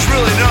if there's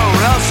really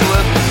nowhere else to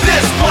live.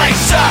 This place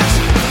sucks!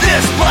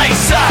 This place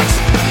sucks!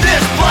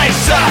 This place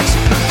sucks!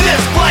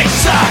 This place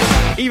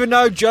sucks! Even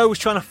though Joe was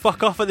trying to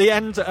fuck off at the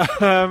end,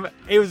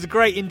 it was a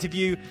great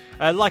interview.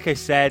 Like I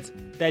said,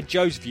 they're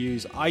Joe's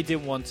views. I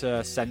didn't want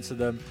to censor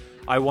them.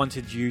 I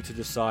wanted you to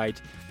decide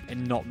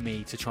and not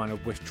me to try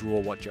and withdraw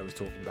what Joe was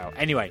talking about.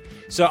 Anyway,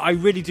 so I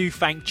really do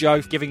thank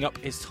Joe for giving up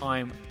his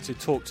time to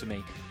talk to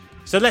me.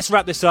 So let's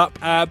wrap this up.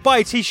 Buy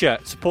a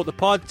t-shirt, support the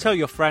pod, tell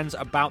your friends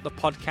about the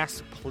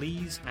podcast,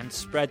 please, and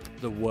spread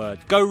the word.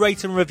 Go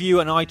rate and review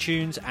on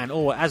iTunes, and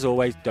as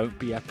always, don't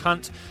be a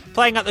cunt.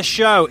 Playing at the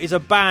show is a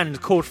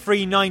band called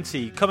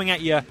 390, coming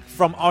at you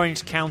from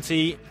Orange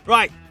County.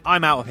 Right,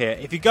 I'm out of here.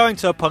 If you're going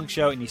to a punk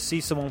show and you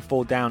see someone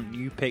fall down,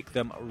 you pick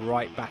them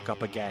right back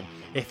up again.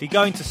 If you're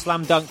going to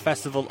Slam Dunk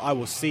Festival, I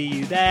will see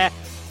you there.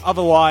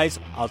 Otherwise,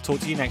 I'll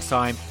talk to you next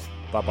time.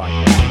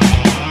 Bye-bye.